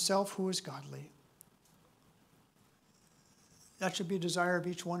for himself who is godly. That should be a desire of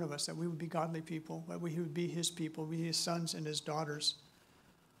each one of us, that we would be godly people, that we would be his people, be his sons and his daughters.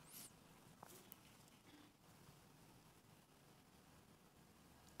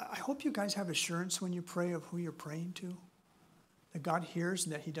 I hope you guys have assurance when you pray of who you're praying to, that God hears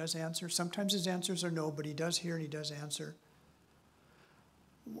and that he does answer. Sometimes his answers are no, but he does hear and he does answer.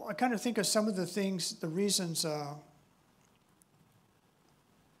 I kind of think of some of the things, the reasons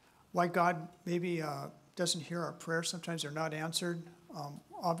why God maybe doesn't hear our prayers. Sometimes they're not answered.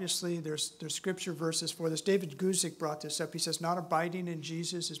 Obviously, there's scripture verses for this. David Guzik brought this up. He says, not abiding in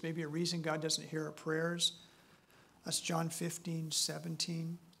Jesus is maybe a reason God doesn't hear our prayers. That's John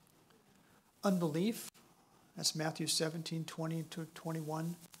 15:17. Unbelief, that's Matthew 17:20 to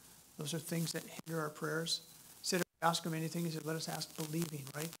 21. Those are things that hinder our prayers. Instead of ask him anything, he said, let us ask believing,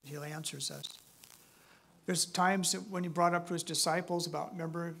 right? He answers us. There's times that when he brought up to his disciples about,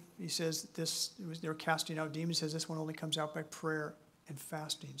 remember, he says they were casting out demons. He says this one only comes out by prayer and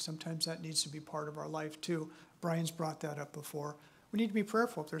fasting. Sometimes that needs to be part of our life too. Brian's brought that up before. We need to be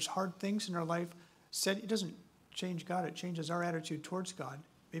prayerful. If there's hard things in our life, it doesn't change God. It changes our attitude towards God.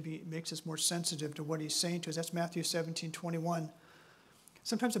 Maybe it makes us more sensitive to what he's saying to us. That's Matthew 17:21.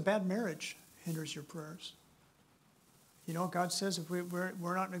 Sometimes a bad marriage hinders your prayers. You know, God says if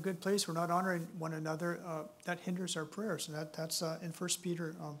we're not in a good place, we're not honoring one another, that hinders our prayers. And that's in 1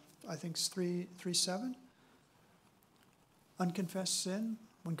 Peter, I think it's 3:7. Unconfessed sin.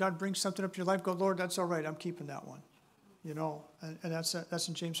 When God brings something up to your life, go, Lord, that's all right. I'm keeping that one. You know, and that's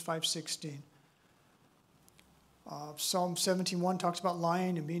in James 5:16. Psalm 17:1 talks about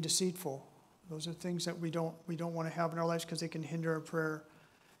lying and being deceitful. Those are things that we don't want to have in our lives because they can hinder our prayer.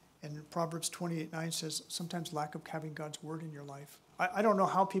 And Proverbs 28:9 says sometimes lack of having God's word in your life. I don't know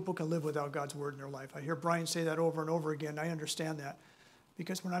how people can live without God's word in their life. I hear Brian say that over and over again. I understand that.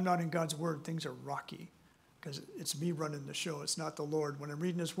 Because when I'm not in God's word, things are rocky. Because it's me running the show. It's not the Lord. When I'm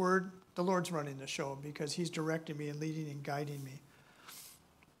reading his word, the Lord's running the show because he's directing me and leading and guiding me.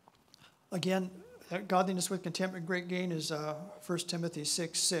 Again, godliness with contentment, great gain is 1 Timothy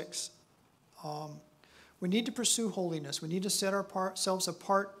 6:6. We need to pursue holiness. We need to set ourselves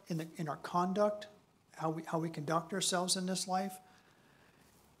apart in our conduct, how we conduct ourselves in this life,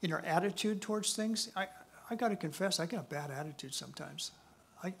 in our attitude towards things. I got to confess, I got a bad attitude sometimes.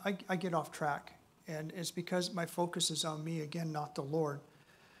 I get off track, and it's because my focus is on me again, not the Lord.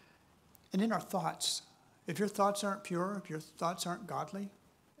 And in our thoughts, if your thoughts aren't pure, if your thoughts aren't godly,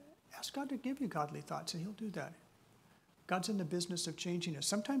 ask God to give you godly thoughts, and He'll do that. God's in the business of changing us.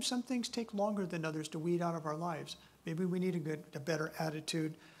 Sometimes some things take longer than others to weed out of our lives. Maybe we need a better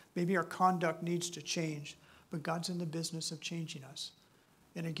attitude. Maybe our conduct needs to change. But God's in the business of changing us.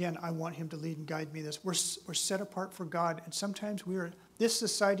 And again, I want Him to lead and guide me. We're set apart for God. And sometimes this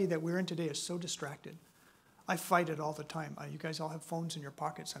society that we're in today is so distracted. I fight it all the time. You guys all have phones in your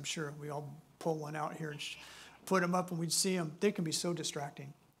pockets, I'm sure. We all pull one out here and put them up and we'd see them. They can be so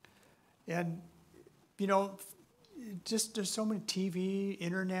distracting. And, just there's so many TV,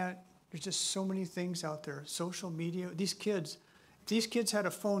 internet, there's just so many things out there, social media. If these kids had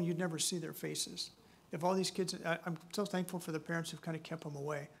a phone, you'd never see their faces. If all these kids, I'm so thankful for the parents who've kind of kept them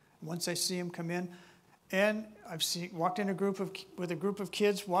away. Once I see them come in, and I've walked in with a group of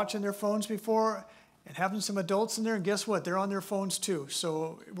kids watching their phones before, and having some adults in there, and guess what? They're on their phones too.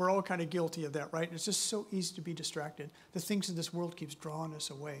 So we're all kind of guilty of that, right? It's just so easy to be distracted. The things in this world keeps drawing us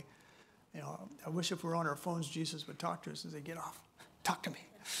away. I wish if we were on our phones, Jesus would talk to us as they get off. Talk to me.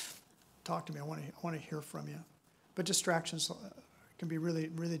 Talk to me. I want to hear from you. But distractions can be really,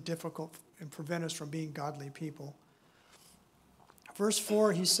 really difficult and prevent us from being godly people. Verse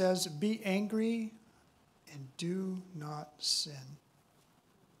 4, he says, "Be angry and do not sin."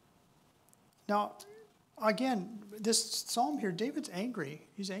 Now, again, this psalm here, David's angry.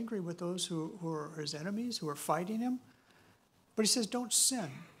 He's angry with those who are his enemies, who are fighting him. But he says, don't sin.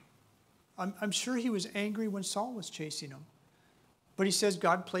 I'm sure he was angry when Saul was chasing him. But he says,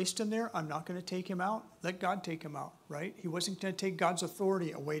 God placed him there. I'm not going to take him out. Let God take him out, right? He wasn't going to take God's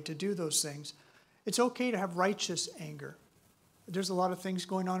authority away to do those things. It's okay to have righteous anger. There's a lot of things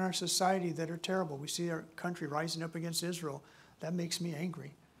going on in our society that are terrible. We see our country rising up against Israel. That makes me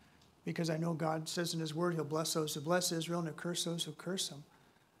angry because I know God says in His Word He'll bless those who bless Israel and He'll curse those who curse Him.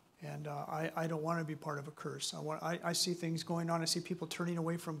 And I don't want to be part of a curse. I see things going on. I see people turning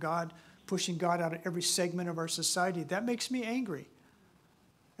away from God, pushing God out of every segment of our society. That makes me angry.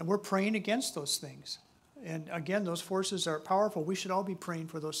 And we're praying against those things. And again, those forces are powerful. We should all be praying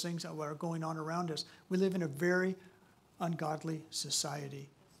for those things that are going on around us. We live in a very ungodly society.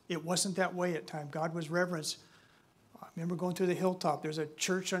 It wasn't that way at times. God was reverenced. I remember going through the hilltop. There's a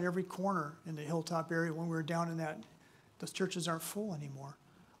church on every corner in the hilltop area when we were down in that. Those churches aren't full anymore.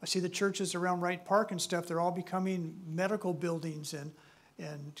 I see the churches around Wright Park and stuff. They're all becoming medical buildings and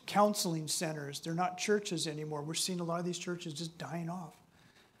counseling centers. They're not churches anymore. We're seeing a lot of these churches just dying off.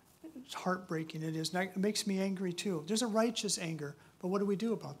 It's heartbreaking. It is. It makes me angry too. There's a righteous anger, but what do we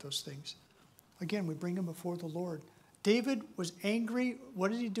do about those things? Again, we bring them before the Lord. David was angry. What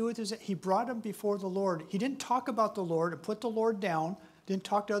did he do with his? He brought him before the Lord. He didn't talk about the Lord and put the Lord down. Didn't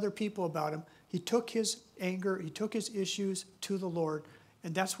talk to other people about him. He took his anger. He took his issues to the Lord,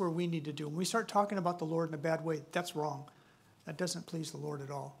 and that's where we need to do. When we start talking about the Lord in a bad way, that's wrong. That doesn't please the Lord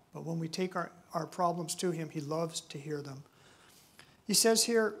at all. But when we take our problems to Him, He loves to hear them. He says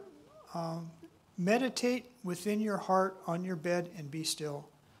here, meditate within your heart on your bed and be still.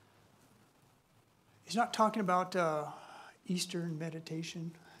 He's not talking about Eastern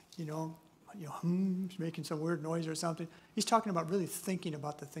meditation, making some weird noise or something. He's talking about really thinking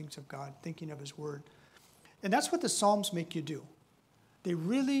about the things of God, thinking of His Word. And that's what the Psalms make you do. They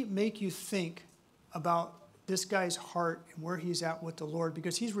really make you think about this guy's heart and where he's at with the Lord,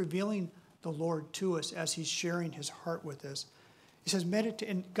 because he's revealing the Lord to us as he's sharing his heart with us. He says, meditate,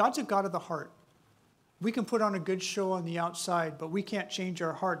 and God's a God of the heart. We can put on a good show on the outside, but we can't change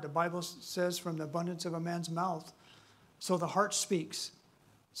our heart. The Bible says from the abundance of a man's mouth. So the heart speaks.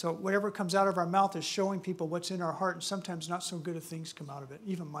 So whatever comes out of our mouth is showing people what's in our heart, and sometimes not so good of things come out of it.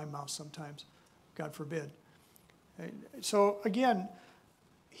 Even my mouth sometimes, God forbid. So again,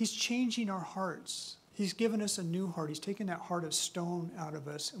 He's changing our hearts. He's given us a new heart. He's taken that heart of stone out of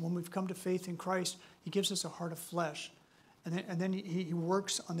us. And when we've come to faith in Christ, He gives us a heart of flesh. And then he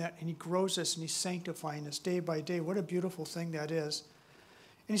works on that, and He grows us, and He's sanctifying us day by day. What a beautiful thing that is.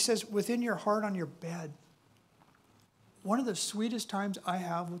 And He says, within your heart on your bed. One of the sweetest times I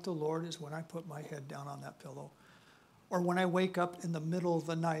have with the Lord is when I put my head down on that pillow. Or when I wake up in the middle of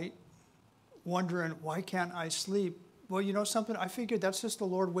the night wondering, why can't I sleep? Well, you know something? I figured that's just the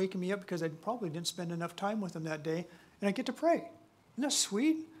Lord waking me up because I probably didn't spend enough time with Him that day, and I get to pray. Isn't that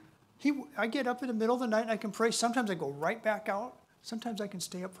sweet? I get up in the middle of the night and I can pray. Sometimes I go right back out. Sometimes I can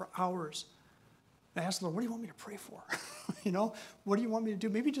stay up for hours And I asked the Lord, what do you want me to pray for? What do you want me to do?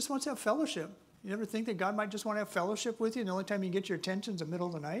 Maybe he just wants to have fellowship. You ever think that God might just want to have fellowship with you and the only time you get your attention is the middle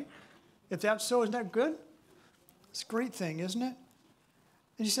of the night? If that's so, isn't that good? It's a great thing, isn't it?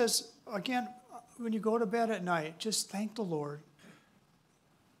 And he says, again, when you go to bed at night, just thank the Lord.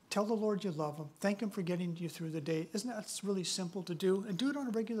 Tell the Lord you love him. Thank him for getting you through the day. Isn't that really simple to do? And do it on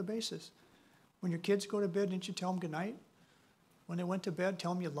a regular basis. When your kids go to bed, didn't you tell them good night? When they went to bed,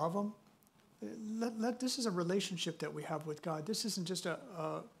 tell them you love them. This is a relationship that we have with God. This isn't just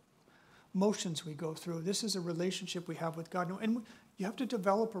a motions we go through. This is a relationship we have with God. And you have to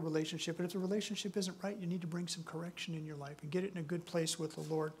develop a relationship. And if the relationship isn't right, you need to bring some correction in your life and get it in a good place with the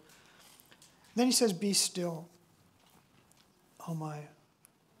Lord. Then he says, be still. Oh my.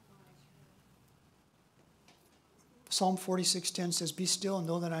 Psalm 46:10 says, be still and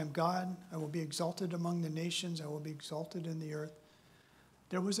know that I am God. I will be exalted among the nations. I will be exalted in the earth.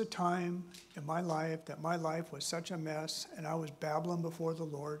 There was a time in my life that my life was such a mess and I was babbling before the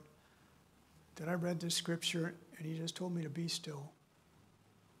Lord that I read this scripture and he just told me to be still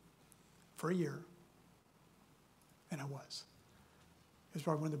for a year. And I was. It was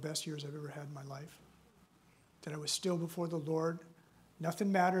probably one of the best years I've ever had in my life. That I was still before the Lord.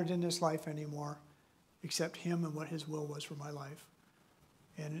 Nothing mattered in this life anymore except him and what his will was for my life.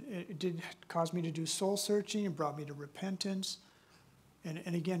 And it did cause me to do soul searching and brought me to repentance.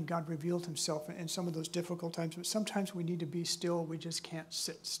 And again, God revealed himself in some of those difficult times. But sometimes we need to be still. We just can't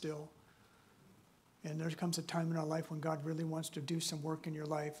sit still. And there comes a time in our life when God really wants to do some work in your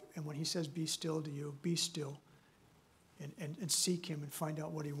life. And when he says, be still to you, be still. And seek him and find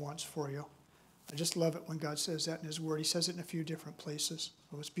out what he wants for you. I just love it when God says that in his word. He says it in a few different places.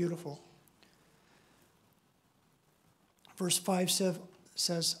 So it's beautiful. Verse 5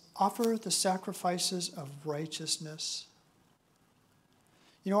 says, offer the sacrifices of righteousness.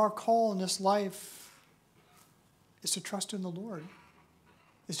 Our call in this life is to trust in the Lord,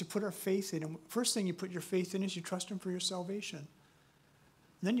 is to put our faith in him. First thing you put your faith in is you trust him for your salvation.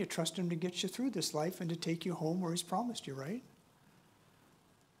 And then you trust him to get you through this life and to take you home where he's promised you, right?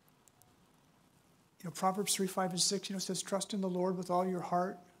 Proverbs 3, 5, and 6, says, trust in the Lord with all your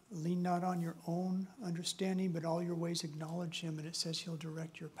heart. Lean not on your own understanding, but all your ways acknowledge him. And it says he'll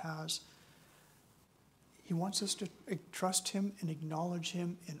direct your paths. He wants us to trust him and acknowledge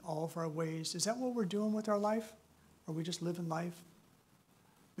him in all of our ways. Is that what we're doing with our life? Are we just living life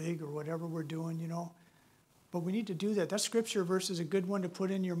big or whatever we're doing, But we need to do that. That scripture verse is a good one to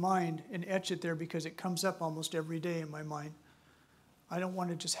put in your mind and etch it there because it comes up almost every day in my mind. I don't want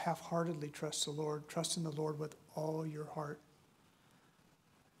to just half-heartedly trust the Lord. Trust in the Lord with all your heart.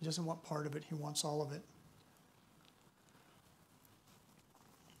 He doesn't want part of it. He wants all of it.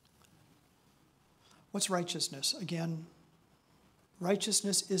 What's righteousness? Again,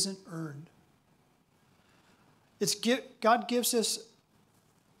 righteousness isn't earned. God gives us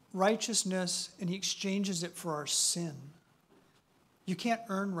righteousness and he exchanges it for our sin. You can't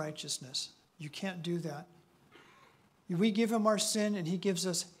earn righteousness. You can't do that. We give him our sin and he gives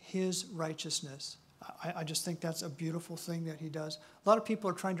us his righteousness. I just think that's a beautiful thing that he does. A lot of people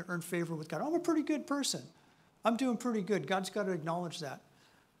are trying to earn favor with God. I'm a pretty good person. I'm doing pretty good. God's got to acknowledge that.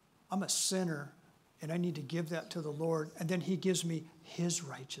 I'm a sinner. And I need to give that to the Lord. And then he gives me his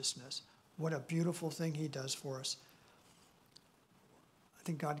righteousness. What a beautiful thing he does for us. I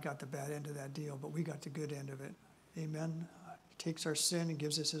think God got the bad end of that deal, but we got the good end of it. Amen. He takes our sin and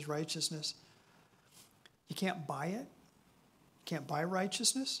gives us his righteousness. You can't buy it. You can't buy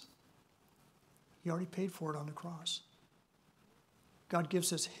righteousness. He already paid for it on the cross. God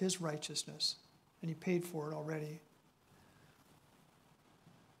gives us his righteousness, and he paid for it already.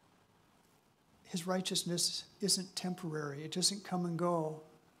 His righteousness isn't temporary. It doesn't come and go.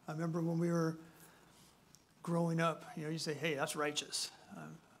 I remember when we were growing up, you say, hey, that's righteous.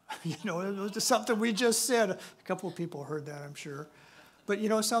 It was just something we just said. A couple of people heard that, I'm sure. But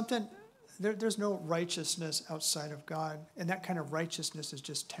something, there's no righteousness outside of God. And that kind of righteousness is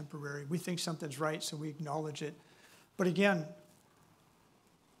just temporary. We think something's right, so we acknowledge it. But again,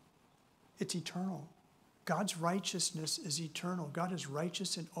 it's eternal. God's righteousness is eternal. God is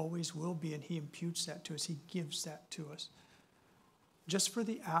righteous and always will be, and he imputes that to us. He gives that to us. Just for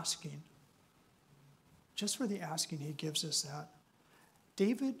the asking. Just for the asking, he gives us that.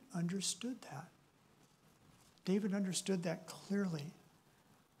 David understood that. David understood that clearly.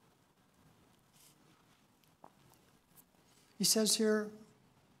 He says here,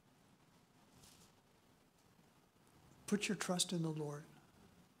 put your trust in the Lord.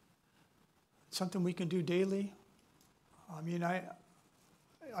 Something we can do daily.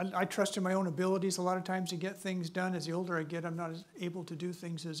 I trust in my own abilities a lot of times to get things done. As the older I get, I'm not as able to do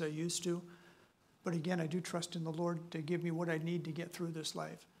things as I used to. But again, I do trust in the Lord to give me what I need to get through this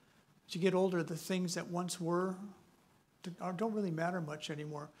life. As you get older, the things that once were don't really matter much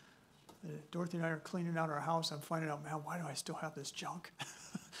anymore. Dorothy and I are cleaning out our house. I'm finding out, man, why do I still have this junk?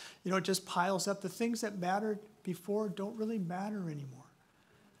 It just piles up. The things that mattered before don't really matter anymore.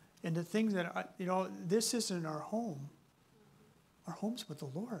 And the things that, this isn't our home. Our home's with the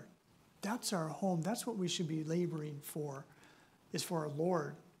Lord. That's our home. That's what we should be laboring for, is for our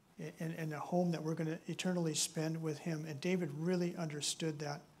Lord and a home that we're going to eternally spend with him. And David really understood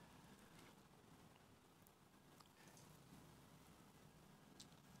that.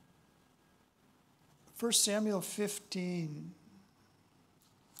 First Samuel 15,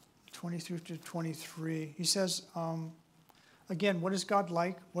 23 to 23, he says, again, what is God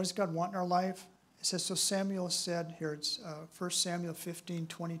like? What does God want in our life? It says, so Samuel said, here it's 1 Samuel 15,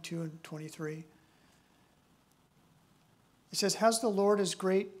 22 and 23. It says, has the Lord as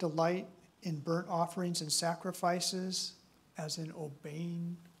great delight in burnt offerings and sacrifices as in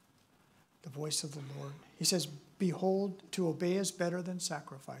obeying the voice of the Lord? He says, behold, to obey is better than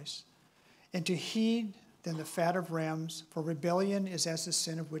sacrifice, and to heed than the fat of rams, for rebellion is as the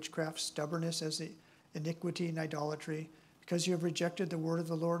sin of witchcraft, stubbornness as the iniquity and idolatry. Because you have rejected the word of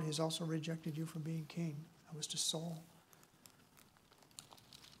the Lord, he has also rejected you from being king. That was to Saul.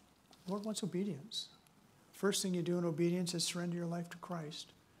 The Lord wants obedience. First thing you do in obedience is surrender your life to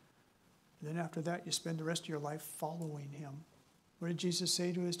Christ. And then after that, you spend the rest of your life following him. What did Jesus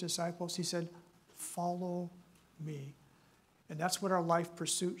say to his disciples? He said, follow me. And that's what our life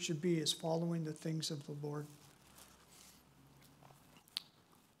pursuit should be, is following the things of the Lord.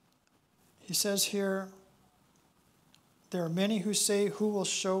 He says here, there are many who say, who will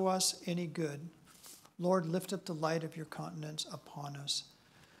show us any good? Lord, lift up the light of your countenance upon us.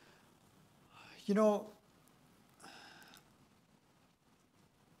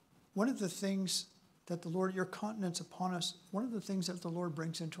 One of the things that the Lord, your countenance upon us, one of the things that the Lord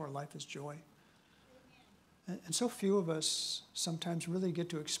brings into our life is joy. And so few of us sometimes really get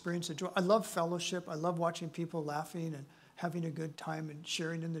to experience the joy. I love fellowship. I love watching people laughing and having a good time and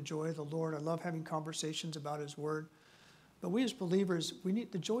sharing in the joy of the Lord. I love having conversations about his word. But we as believers,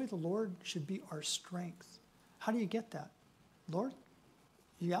 the joy of the Lord should be our strength. How do you get that? Lord,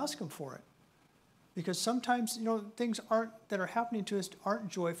 you ask him for it. Because sometimes, things that are happening to us aren't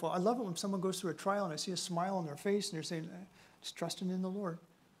joyful. I love it when someone goes through a trial and I see a smile on their face and they're saying, just trusting in the Lord.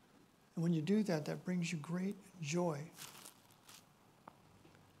 And when you do that, that brings you great joy.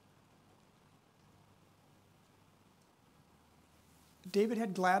 David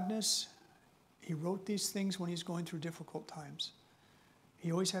had gladness. He wrote these things when he's going through difficult times.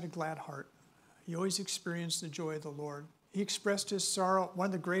 He always had a glad heart. He always experienced the joy of the Lord. He expressed his sorrow. One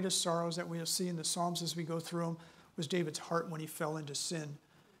of the greatest sorrows that we'll see in the Psalms as we go through them was David's heart when he fell into sin.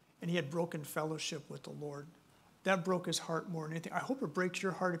 And he had broken fellowship with the Lord. That broke his heart more than anything. I hope it breaks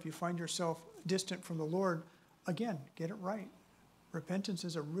your heart if you find yourself distant from the Lord. Again, get it right. Repentance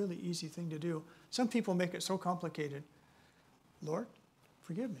is a really easy thing to do. Some people make it so complicated. Lord,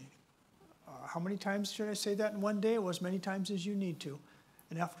 forgive me. How many times should I say that in one day? It was as many times as you need to.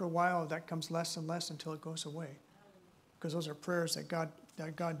 And after a while, that comes less and less until it goes away. Because those are prayers that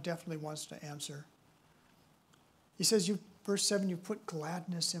God definitely wants to answer. He says, verse 7, you put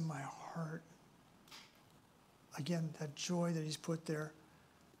gladness in my heart. Again, that joy that he's put there.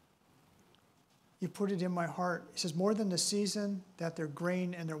 You put it in my heart. He says, more than the season that their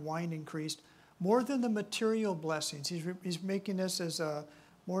grain and their wine increased, more than the material blessings. He's making this as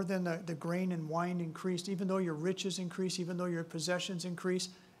more than the grain and wine increased. Even though your riches increase, even though your possessions increase,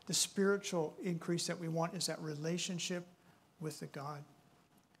 the spiritual increase that we want is that relationship with the God.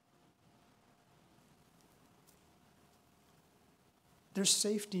 There's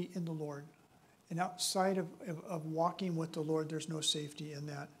safety in the Lord. And outside of walking with the Lord, there's no safety in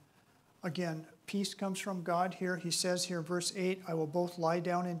that. Again, peace comes from God here. He says here, verse 8, I will both lie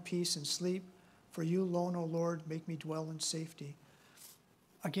down in peace and sleep. For you alone, O Lord, make me dwell in safety.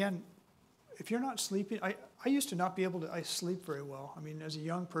 Again, if you're not sleeping, I used to not be able to sleep very well. I mean, as a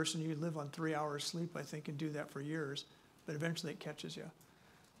young person, you live on 3 hours sleep, I think, and do that for years. But eventually it catches you.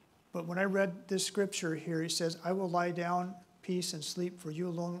 But when I read this scripture here, he says, I will lie down peace and sleep, for you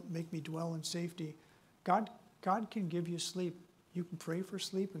alone make me dwell in safety. God can give you sleep. You can pray for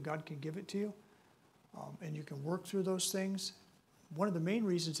sleep, and God can give it to you. And you can work through those things. One of the main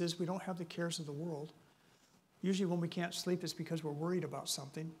reasons is we don't have the cares of the world. Usually when we can't sleep, it's because we're worried about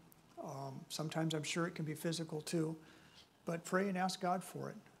something. Sometimes I'm sure it can be physical too. But pray and ask God for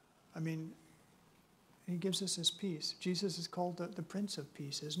it. I mean, he gives us his peace. Jesus is called the Prince of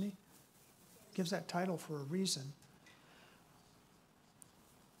Peace, isn't he? He gives that title for a reason.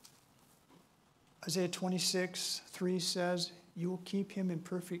 Isaiah 26:3 says, you will keep him in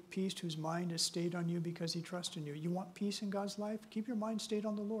perfect peace whose mind is stayed on you because he trusts in you. You want peace in God's life? Keep your mind stayed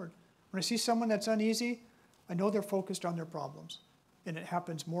on the Lord. When I see someone that's uneasy, I know they're focused on their problems. And it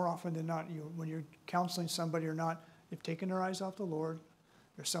happens more often than not. When you're counseling somebody or not, they've taken their eyes off the Lord.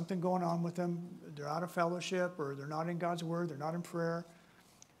 There's something going on with them. They're out of fellowship, or they're not in God's word. They're not in prayer.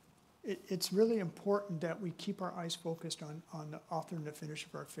 It's really important that we keep our eyes focused on the author and the finisher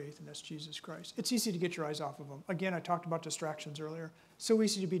of our faith, and that's Jesus Christ. It's easy to get your eyes off of him. Again, I talked about distractions earlier. So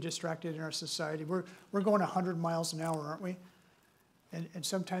easy to be distracted in our society. We're going 100 miles an hour, aren't we? And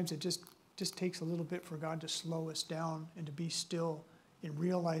sometimes it just takes a little bit for God to slow us down and to be still and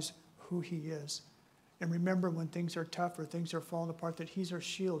realize who he is. And remember when things are tough or things are falling apart, that he's our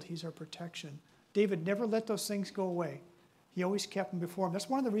shield, he's our protection. David never let those things go away. He always kept them before him. That's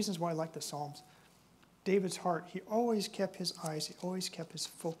one of the reasons why I like the Psalms. David's heart, he always kept his eyes, he always kept his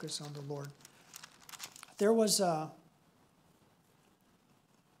focus on the Lord. There was the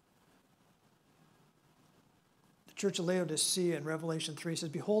church of Laodicea in Revelation 3 says,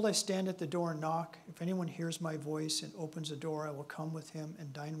 behold, I stand at the door and knock. If anyone hears my voice and opens the door, I will come with him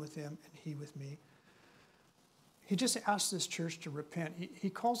and dine with him and he with me. He just asked this church to repent. He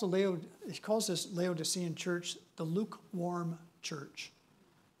calls this Laodicean church the lukewarm church.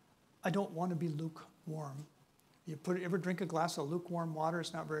 I don't want to be lukewarm. You ever drink a glass of lukewarm water?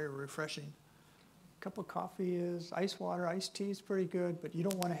 It's not very refreshing. A cup of coffee is, ice water, iced tea is pretty good, but you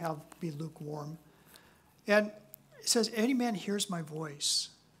don't want to be lukewarm. And it says, any man hears my voice.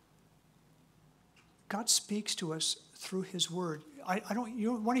 God speaks to us through his word.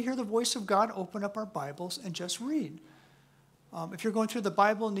 You want to hear the voice of God? Open up our Bibles and just read. If you're going through the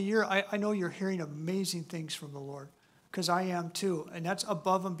Bible in the year, I know you're hearing amazing things from the Lord, because I am too. And that's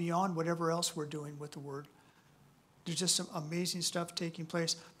above and beyond whatever else we're doing with the word. There's just some amazing stuff taking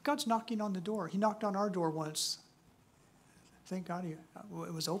place. God's knocking on the door. He knocked on our door once. Thank God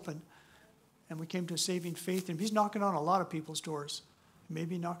it was open. And we came to a saving faith. And he's knocking on a lot of people's doors.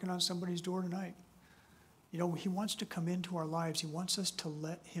 Maybe knocking on somebody's door tonight. You know, he wants to come into our lives. He wants us to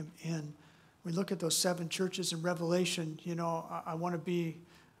let him in. We look at those 7 churches in Revelation. You know, I want to be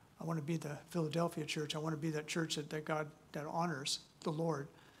the Philadelphia church. I want to be that church that honors the Lord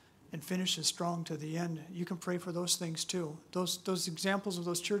and finishes strong to the end. You can pray for those things too. Those examples of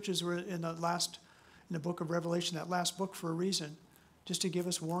those churches were in the book of Revelation, that last book, for a reason, just to give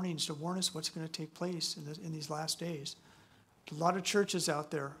us warnings, to warn us what's going to take place in these last days. A lot of churches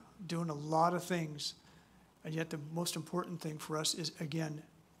out there doing a lot of things. And yet the most important thing for us is, again,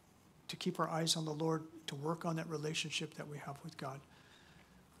 to keep our eyes on the Lord, to work on that relationship that we have with God.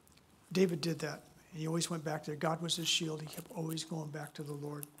 David did that. He always went back there. God was his shield. He kept always going back to the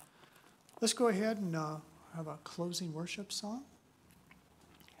Lord. Let's go ahead and have a closing worship song.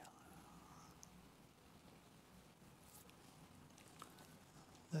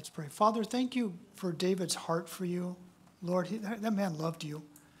 Let's pray. Father, thank you for David's heart for you. Lord, that man loved you.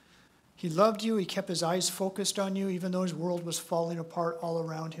 He loved you. He kept his eyes focused on you, even though his world was falling apart all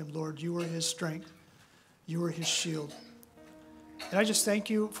around him. Lord, you were his strength. You were his shield. And I just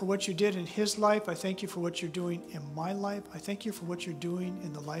thank you for what you did in his life. I thank you for what you're doing in my life. I thank you for what you're doing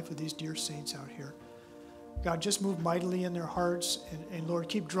in the life of these dear saints out here. God, just move mightily in their hearts. And Lord,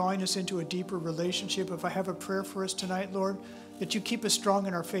 keep drawing us into a deeper relationship. If I have a prayer for us tonight, Lord, that you keep us strong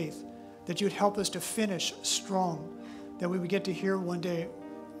in our faith, that you would help us to finish strong, that we would get to hear one day,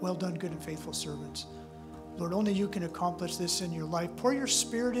 well done, good and faithful servants. Lord, only you can accomplish this in your life. Pour your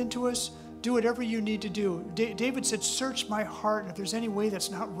Spirit into us. Do whatever you need to do. David said, search my heart, and if there's any way that's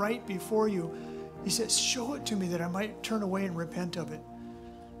not right before you, he says, show it to me that I might turn away and repent of it.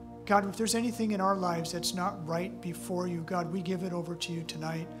 God, if there's anything in our lives that's not right before you, God, we give it over to you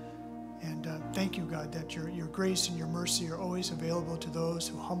tonight. And thank you, God, that your grace and your mercy are always available to those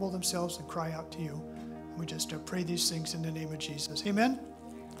who humble themselves and cry out to you. And we just pray these things in the name of Jesus. Amen.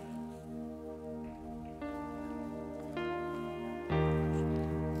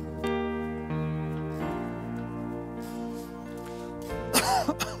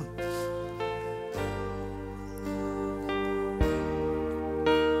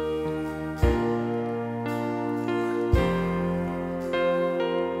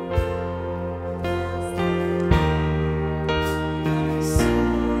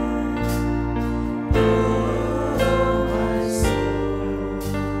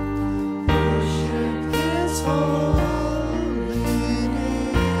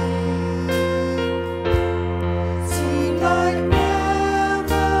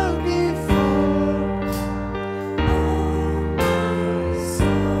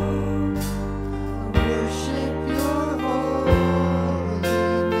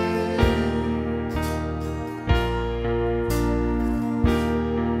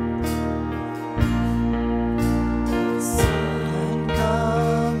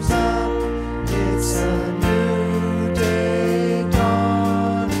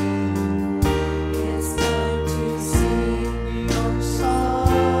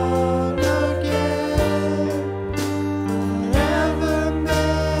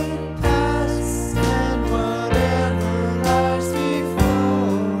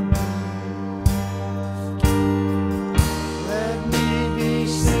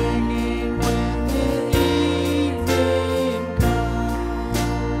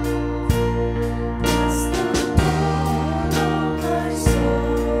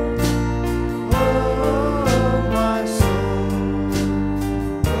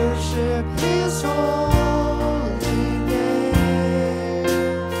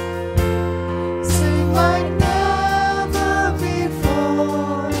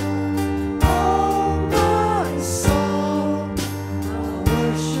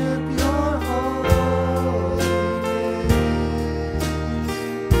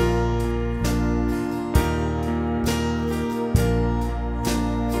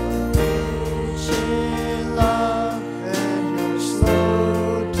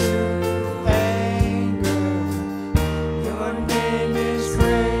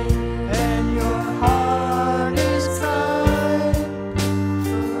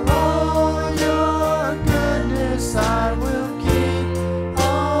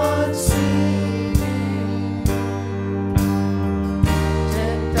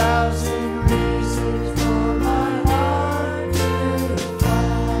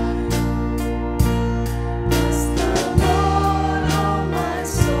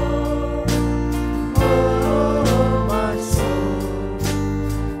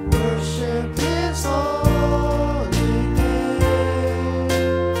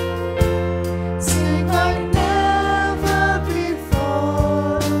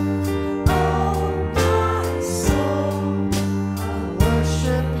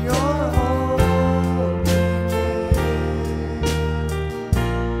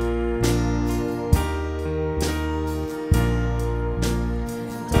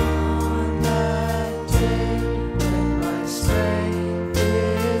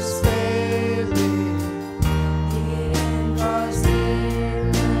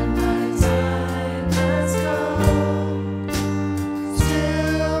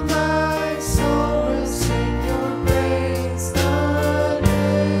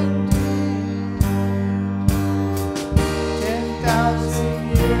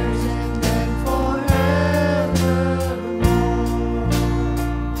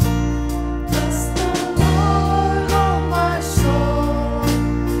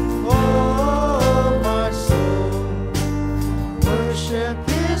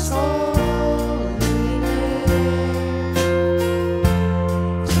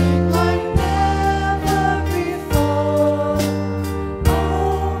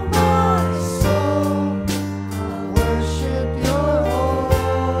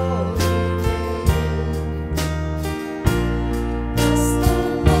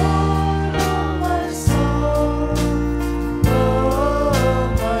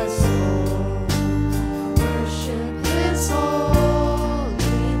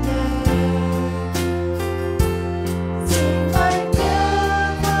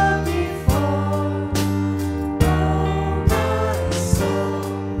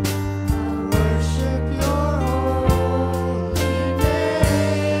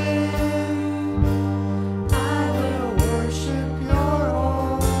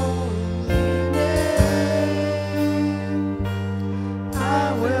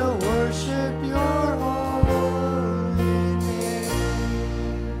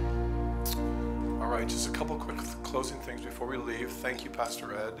 Thank you,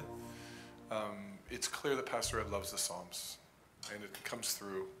 Pastor Ed. It's clear that Pastor Ed loves the Psalms, and it comes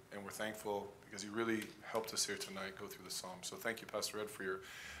through, and we're thankful because he really helped us here tonight go through the Psalms. So thank you, Pastor Ed, for your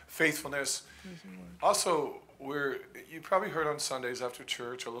faithfulness. Also, you probably heard on Sundays after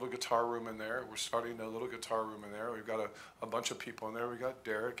church, a little guitar room in there. We're starting a little guitar room in there. We've got a bunch of people in there. We've got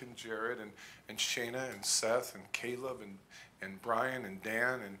Derek and Jared and Shayna and Seth and Caleb and Brian and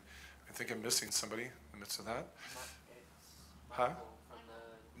Dan, and I think I'm missing somebody in the midst of that. Huh?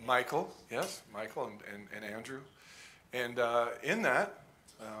 Michael, yes, Michael and Andrew. And in that,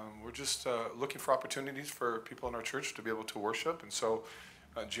 we're just looking for opportunities for people in our church to be able to worship. And so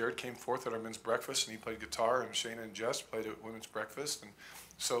Jared came forth at our men's breakfast, and he played guitar, and Shayna and Jess played at women's breakfast. And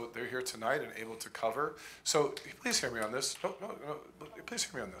so they're here tonight and able to cover. So please hear me on this. No, please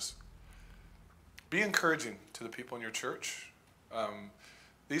hear me on this. Be encouraging to the people in your church.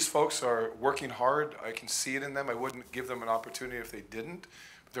 These folks are working hard. I can see it in them. I wouldn't give them an opportunity if they didn't.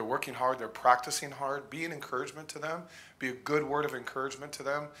 But they're working hard. They're practicing hard. Be an encouragement to them. Be a good word of encouragement to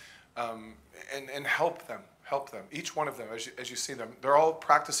them, and help them. Help them. Each one of them, as you see them, they're all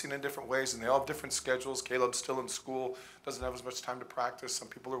practicing in different ways, and they all have different schedules. Caleb's still in school, doesn't have as much time to practice. Some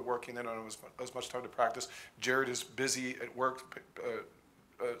people are working, they don't have as much time to practice. Jared is busy at work,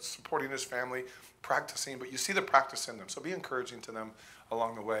 supporting his family, practicing, but you see the practice in them. So be encouraging to them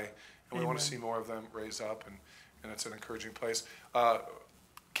along the way. And we want to see more of them raise up, and it's an encouraging place.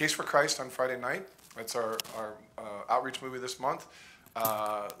 Case for Christ on Friday night. That's our outreach movie this month.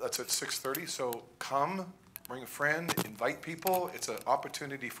 That's at 6:30. So come, bring a friend, invite people. It's an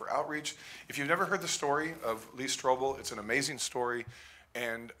opportunity for outreach. If you've never heard the story of Lee Strobel, it's an amazing story.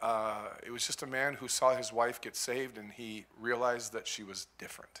 And it was just a man who saw his wife get saved, and he realized that she was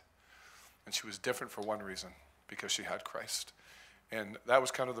different. And she was different for one reason, because she had Christ. And that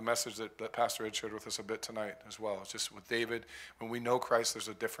was kind of the message that Pastor Ed shared with us a bit tonight as well. It's just with David, when we know Christ, there's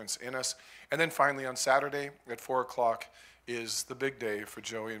a difference in us. And then finally on Saturday at 4 o'clock is the big day for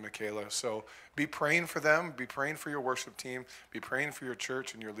Joey and Michaela. So be praying for them. Be praying for your worship team. Be praying for your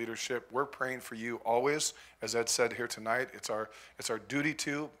church and your leadership. We're praying for you always. As Ed said here tonight, it's our duty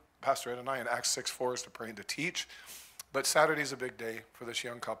to, Pastor Ed and I, in Acts 6:4 is to pray and to teach. But Saturday's a big day for this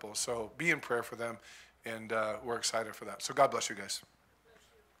young couple. So be in prayer for them. And we're excited for that. So God bless you guys.